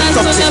 Tell God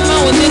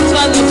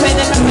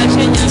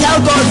something. Tell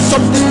God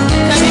something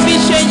that is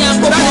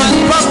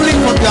bubbling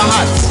from your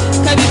heart.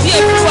 That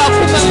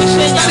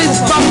is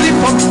bubbling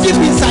from deep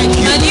inside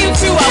you.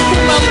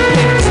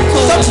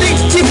 Something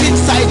deep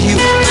inside you.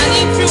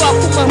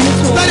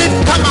 Let it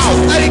come out.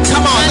 Let it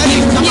come out. Let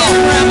it come out.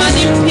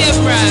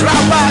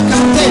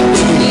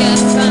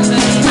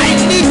 I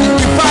need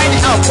divine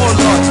help, oh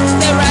Lord.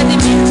 I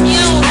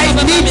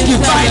need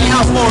divine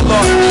help, oh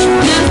Lord.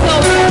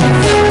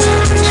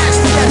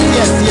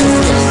 Yes.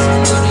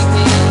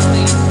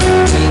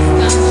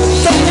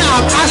 Something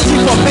I've asked you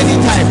for many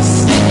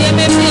times,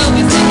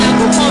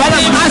 but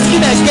I'm asking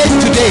again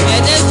today.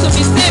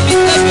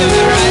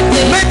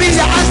 Maybe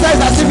the answer is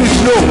as if it's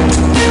no.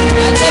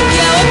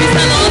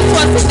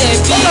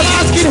 Lord, I'm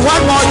asking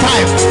one more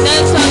time.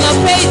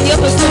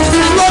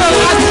 Lord,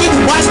 I'm asking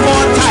one more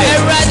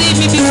time.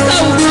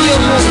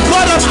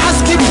 Lord, I'm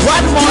asking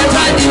one more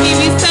time.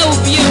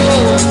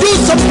 Do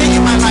something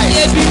in my life.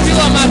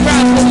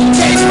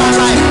 Change my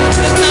life.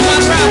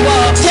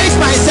 Change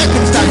my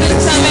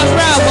circumstances.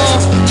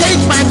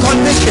 Change my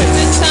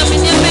conditions.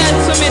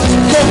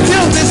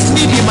 Fulfill this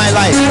need in my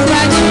life.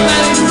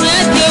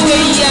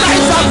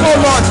 Rise up, oh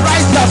Lord.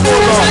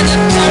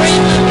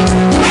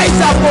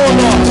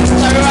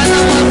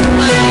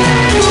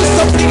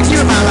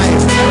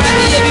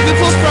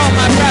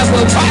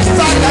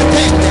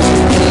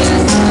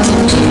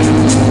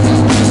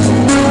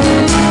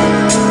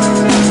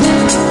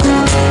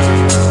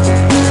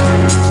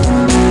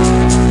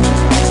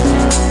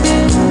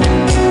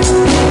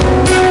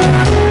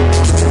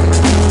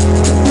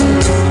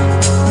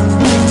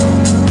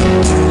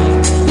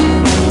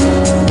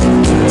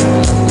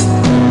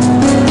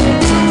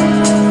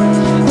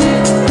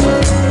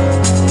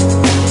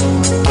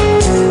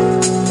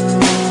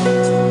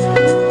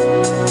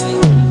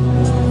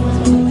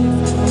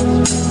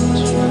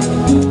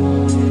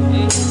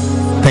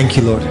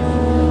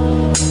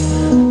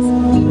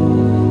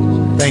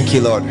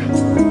 Thank you, Lord,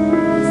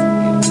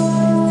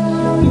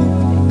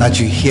 that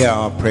you hear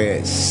our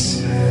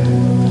prayers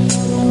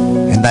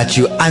and that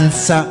you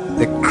answer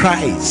the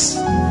cries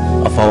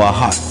of our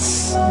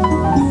hearts.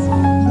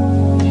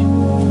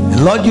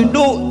 And Lord, you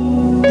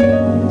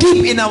know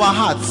deep in our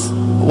hearts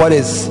what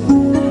is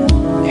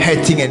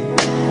hurting and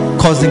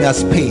causing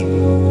us pain.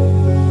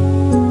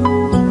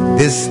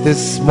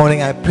 This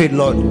morning I prayed,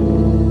 Lord,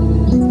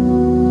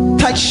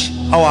 touch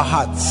our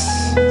hearts,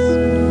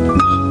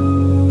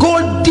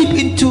 go deep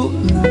into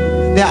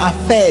the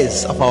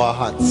affairs of our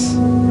hearts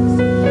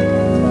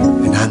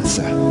and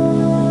answer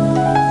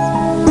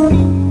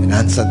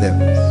them.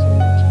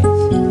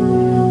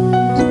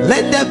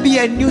 Let there be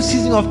a new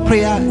season of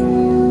prayer,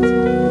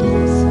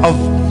 of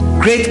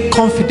great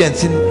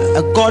confidence in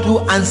a God who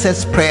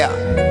answers prayer.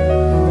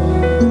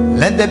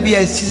 Let there be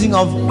a season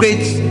of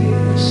great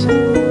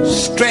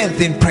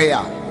strength in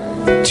prayer,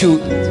 to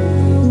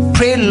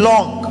pray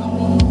long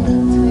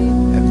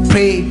and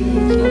pray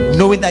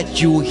knowing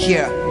that you will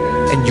hear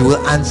and you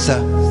will answer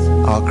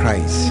our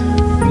cries.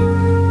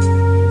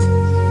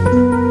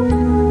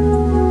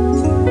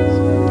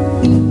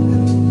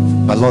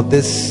 But Lord,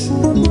 this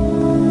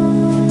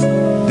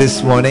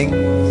morning,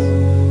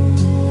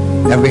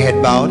 every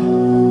head bowed,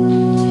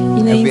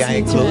 every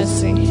eye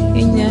closed.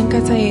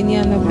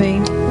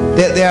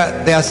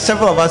 There are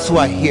several of us who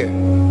are here,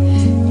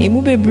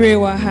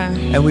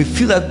 and we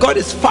feel that God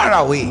is far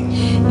away.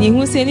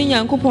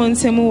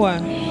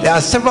 There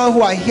are several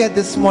who are here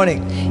this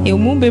morning, feel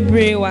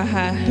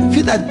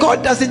that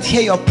God doesn't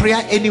hear your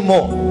prayer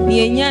anymore.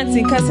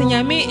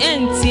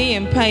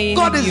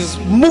 God is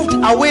moved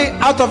away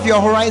out of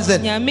your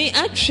horizon. God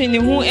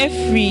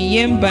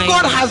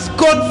has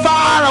gone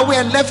far away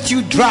and left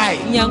you dry.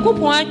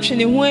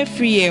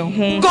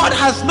 God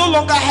has no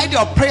longer heard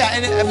your prayer,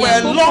 and for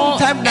a long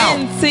time now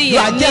you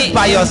are just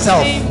by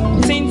yourself.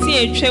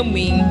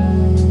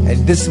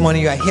 And this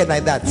morning you are here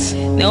like that.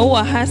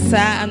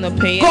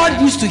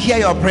 God used to hear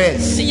your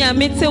prayers,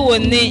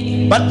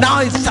 but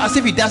now it's as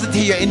if He doesn't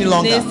hear you any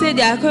longer.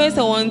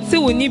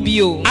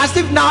 As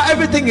if now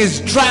everything is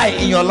dry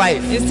in your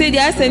life. You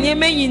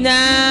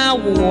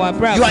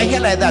are here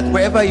like that.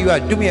 Wherever you are,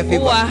 do me a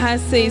favor,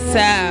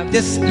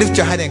 just lift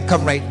your hand and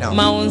come right now.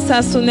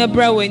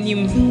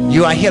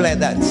 You are here like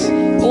that.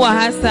 God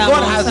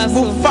has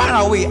moved far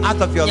away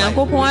out of your life.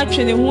 God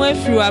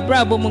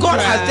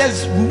has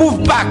just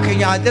moved back and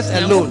you are just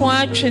alone.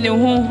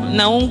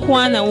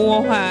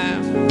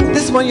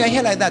 This morning you are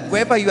here like that.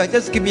 Wherever you are,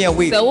 just give me a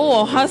wave.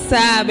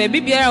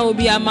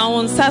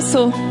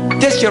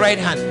 Just your right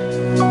hand.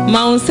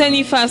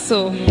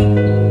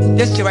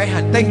 Just your right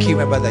hand. Thank you,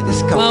 my brother.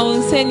 Just come.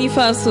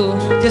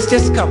 Just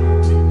come.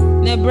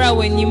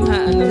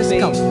 Just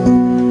come.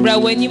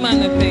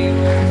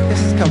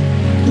 Just come.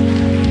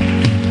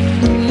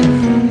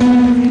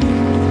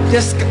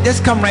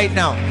 Just come right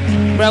now.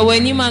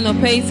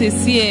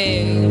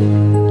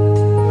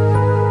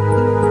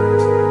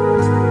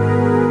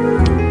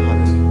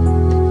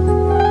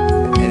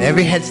 And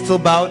every head still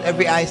bowed,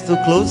 every eye still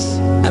closed.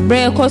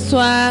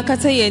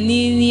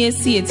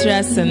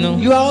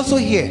 You are also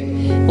here.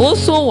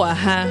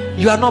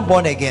 You are not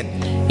born again.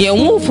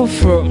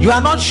 You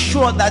are not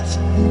sure that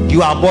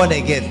you are born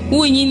again.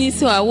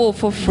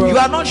 You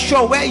are not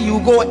sure where you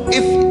go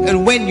if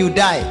and when you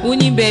die.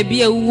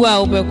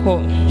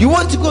 You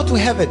want to go to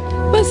heaven,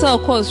 but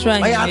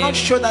you are not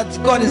sure that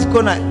God is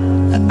going to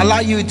allow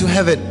you into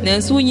heaven. You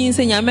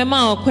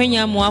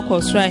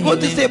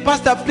want to say,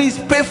 Pastor, please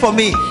pray for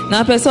me. I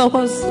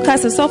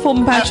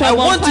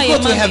want to go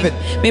to heaven,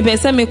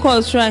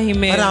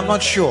 but I'm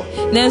not sure.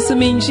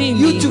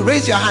 You too,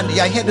 raise your hand.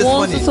 You are here this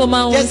morning.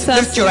 Just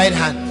lift your right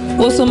hand.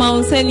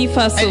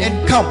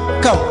 And come.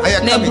 Are you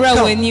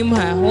coming?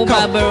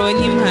 Come.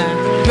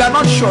 You are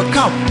not sure.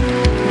 Come.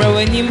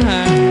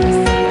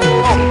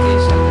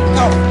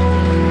 Come.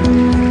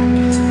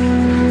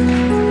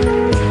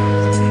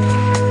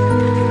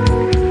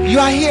 You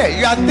are here.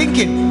 You are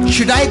thinking,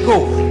 should I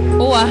go?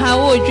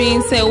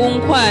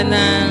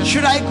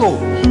 Should I go?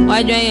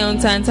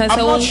 I'm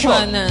not sure.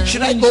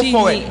 Should I go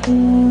forward?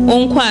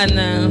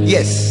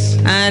 Yes.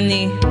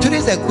 Today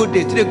is a good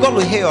day. Today God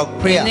will hear your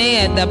prayer.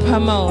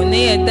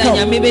 Come.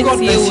 God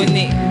bless you.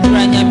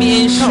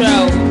 Come.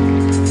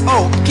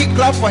 Oh, keep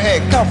clap for her.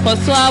 Come.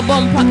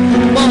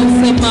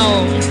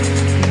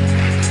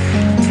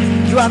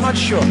 You are not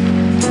sure.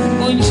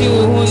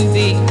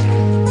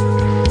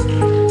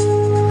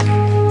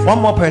 One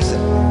more person.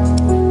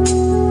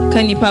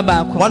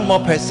 One more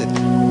person.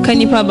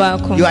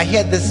 You are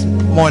here this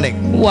morning.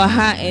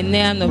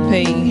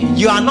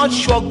 You are not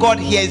sure God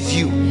hears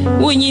you.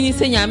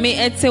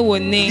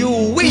 You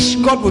wish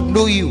God would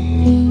know you,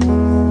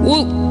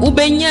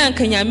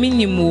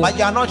 but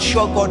you are not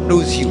sure God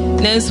knows you.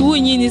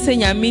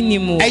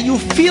 And you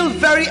feel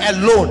very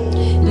alone.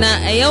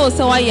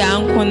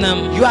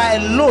 You are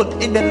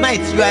alone in the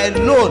night. You are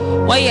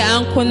alone.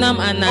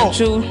 Oh,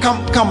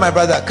 come, my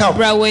brother. Come.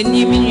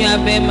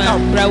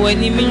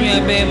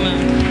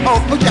 Oh,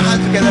 put your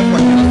hands together for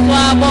him.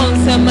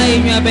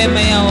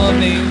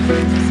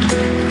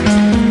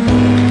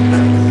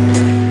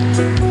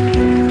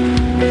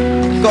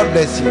 God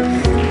bless you.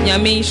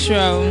 Nyame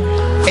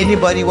nhyira.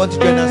 Anybody want to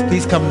join us,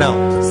 please come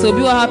now. So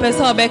bi wa ha pese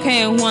obeka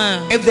yen ho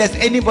a. If there's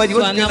anybody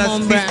want to join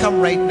us, please come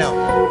right now.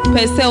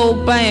 Pese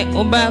oba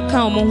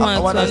ka omo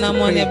ho a to na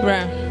mo ne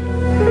bra.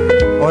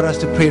 I want us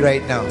to pray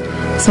right now.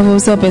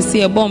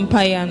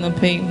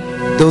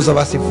 Those of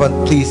us in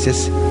front, please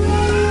just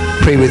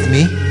pray with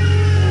me.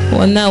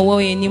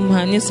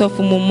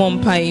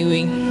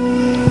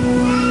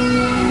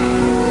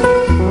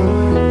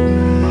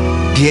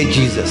 Dear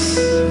Jesus,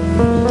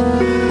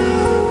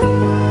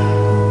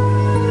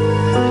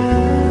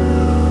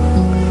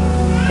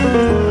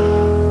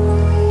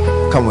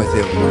 come with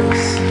your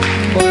voice.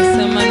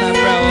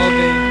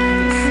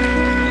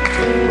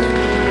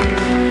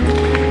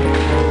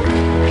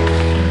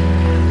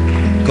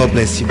 God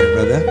bless you, my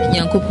brother.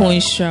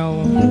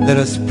 Let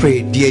us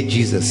pray. Dear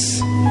Jesus,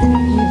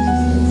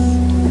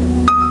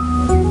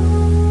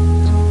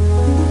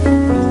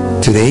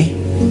 today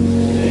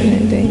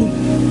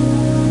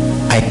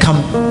I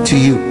come to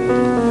you.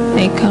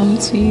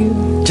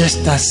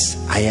 Just as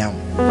I am.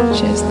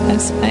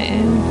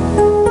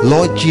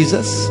 Lord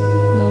Jesus,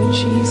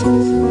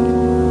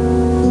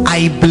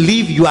 I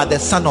believe you are the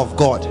Son of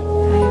God,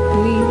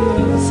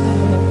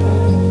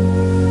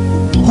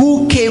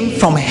 who came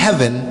from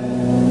heaven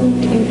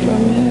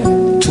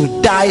to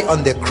die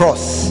on the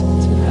cross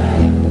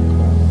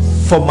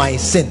for my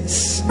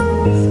sins.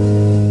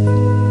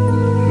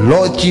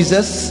 Lord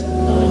Jesus,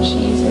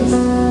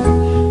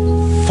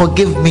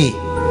 forgive me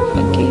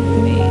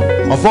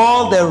of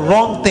all the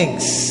wrong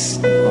things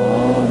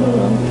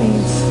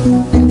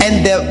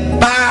and the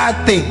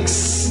bad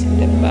things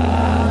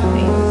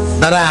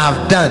that I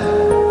have done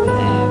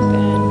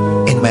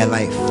in my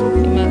life.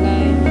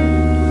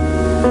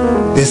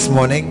 This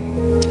morning,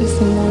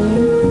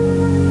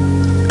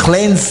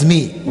 cleanse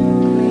me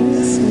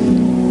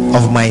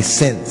of my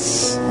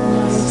sins.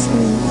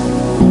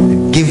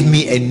 Give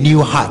me a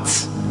new heart,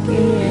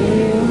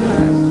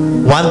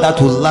 one that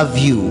will love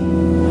you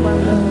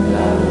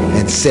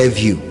and serve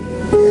you.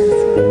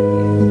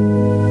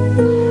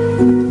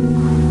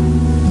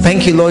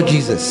 Thank you, Lord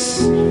Jesus,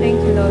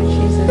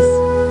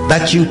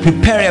 that you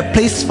prepare a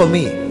place for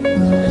me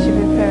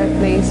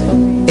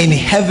in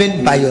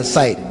heaven by your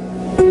side,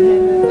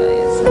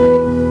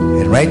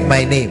 and write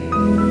my name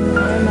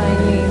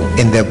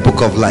in the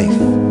book of life.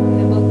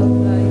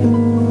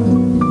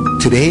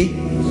 Today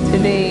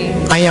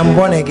I am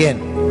born again,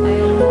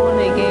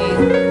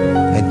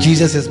 and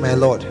Jesus is my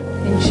Lord,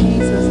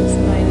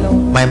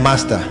 my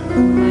master,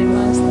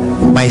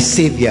 my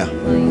savior,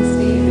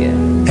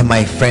 and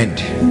my friend,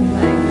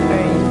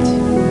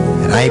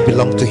 and I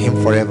belong to him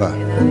forever.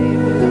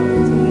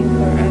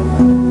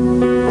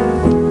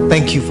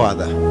 Thank you,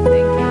 Father,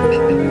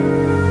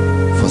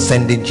 for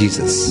sending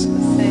Jesus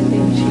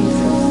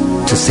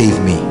to save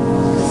me.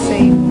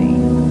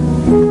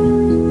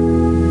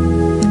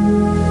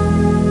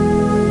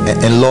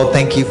 And Lord,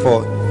 thank you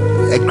for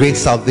a great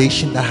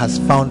salvation that has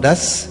found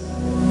us.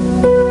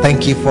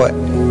 Thank you for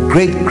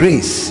great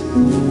grace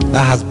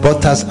that has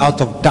brought us out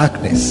of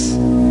darkness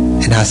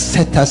and has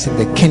set us in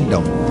the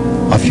kingdom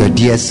of your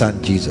dear Son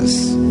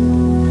Jesus.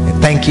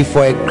 And thank you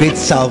for a great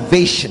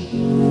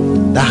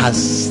salvation that has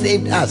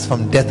saved us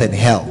from death and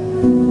hell.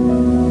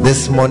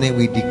 This morning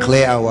we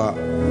declare our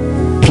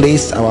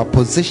place, our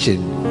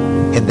position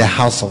in the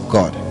house of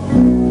God.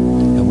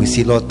 And we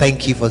say, Lord,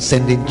 thank you for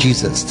sending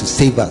Jesus to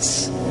save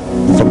us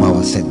from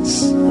our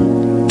sins.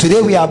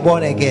 Today we are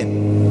born again,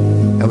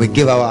 and we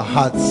give our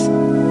hearts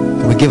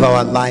and we give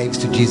our lives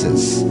to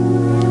Jesus,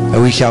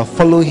 and we shall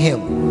follow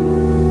him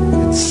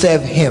and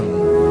serve him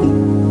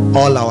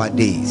all our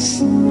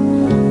days.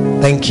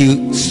 Thank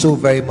you so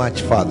very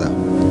much, Father,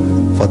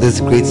 for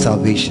this great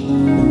salvation.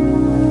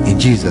 In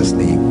Jesus'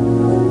 name,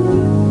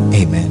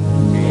 amen.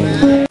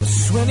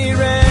 When he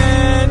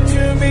ran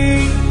to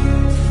me,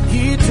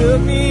 he took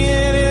me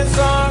in his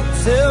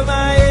arms, held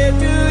my head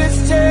to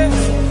his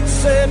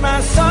chest, said, my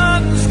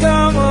son's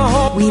come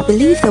home. We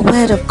believe the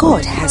word of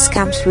God has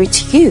come through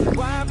to you.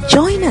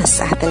 Join us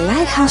at the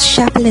Lighthouse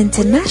Chapel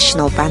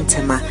International,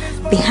 Bantama,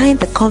 behind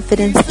the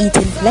Confidence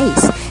Eating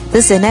Place.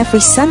 This is every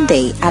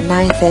Sunday at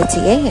 9:30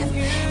 a.m.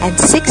 and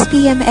 6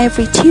 p.m.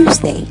 every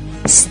Tuesday.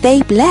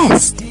 Stay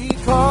blessed.